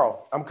L.A.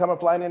 tomorrow. I'm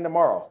flying in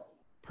tomorrow.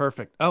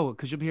 Perfect. Oh,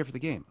 because you'll be here for the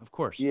game, of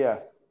course. Yeah.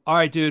 All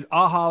right, dude.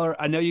 I'll holler.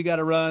 I know you got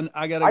to run.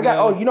 I got.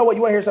 Oh, you know what?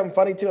 You want to hear something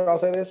funny too? I'll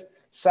say this.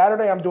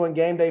 Saturday, I'm doing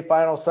game day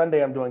final.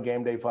 Sunday, I'm doing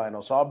game day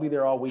final. So I'll be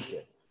there all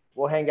weekend.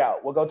 We'll hang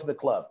out. We'll go to the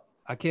club.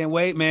 I can't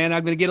wait, man.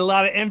 I'm going to get a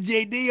lot of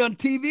MJD on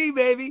TV,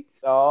 baby.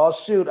 Oh,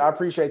 shoot. I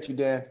appreciate you,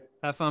 Dan.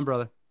 Have fun,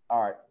 brother.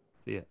 All right.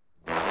 See ya.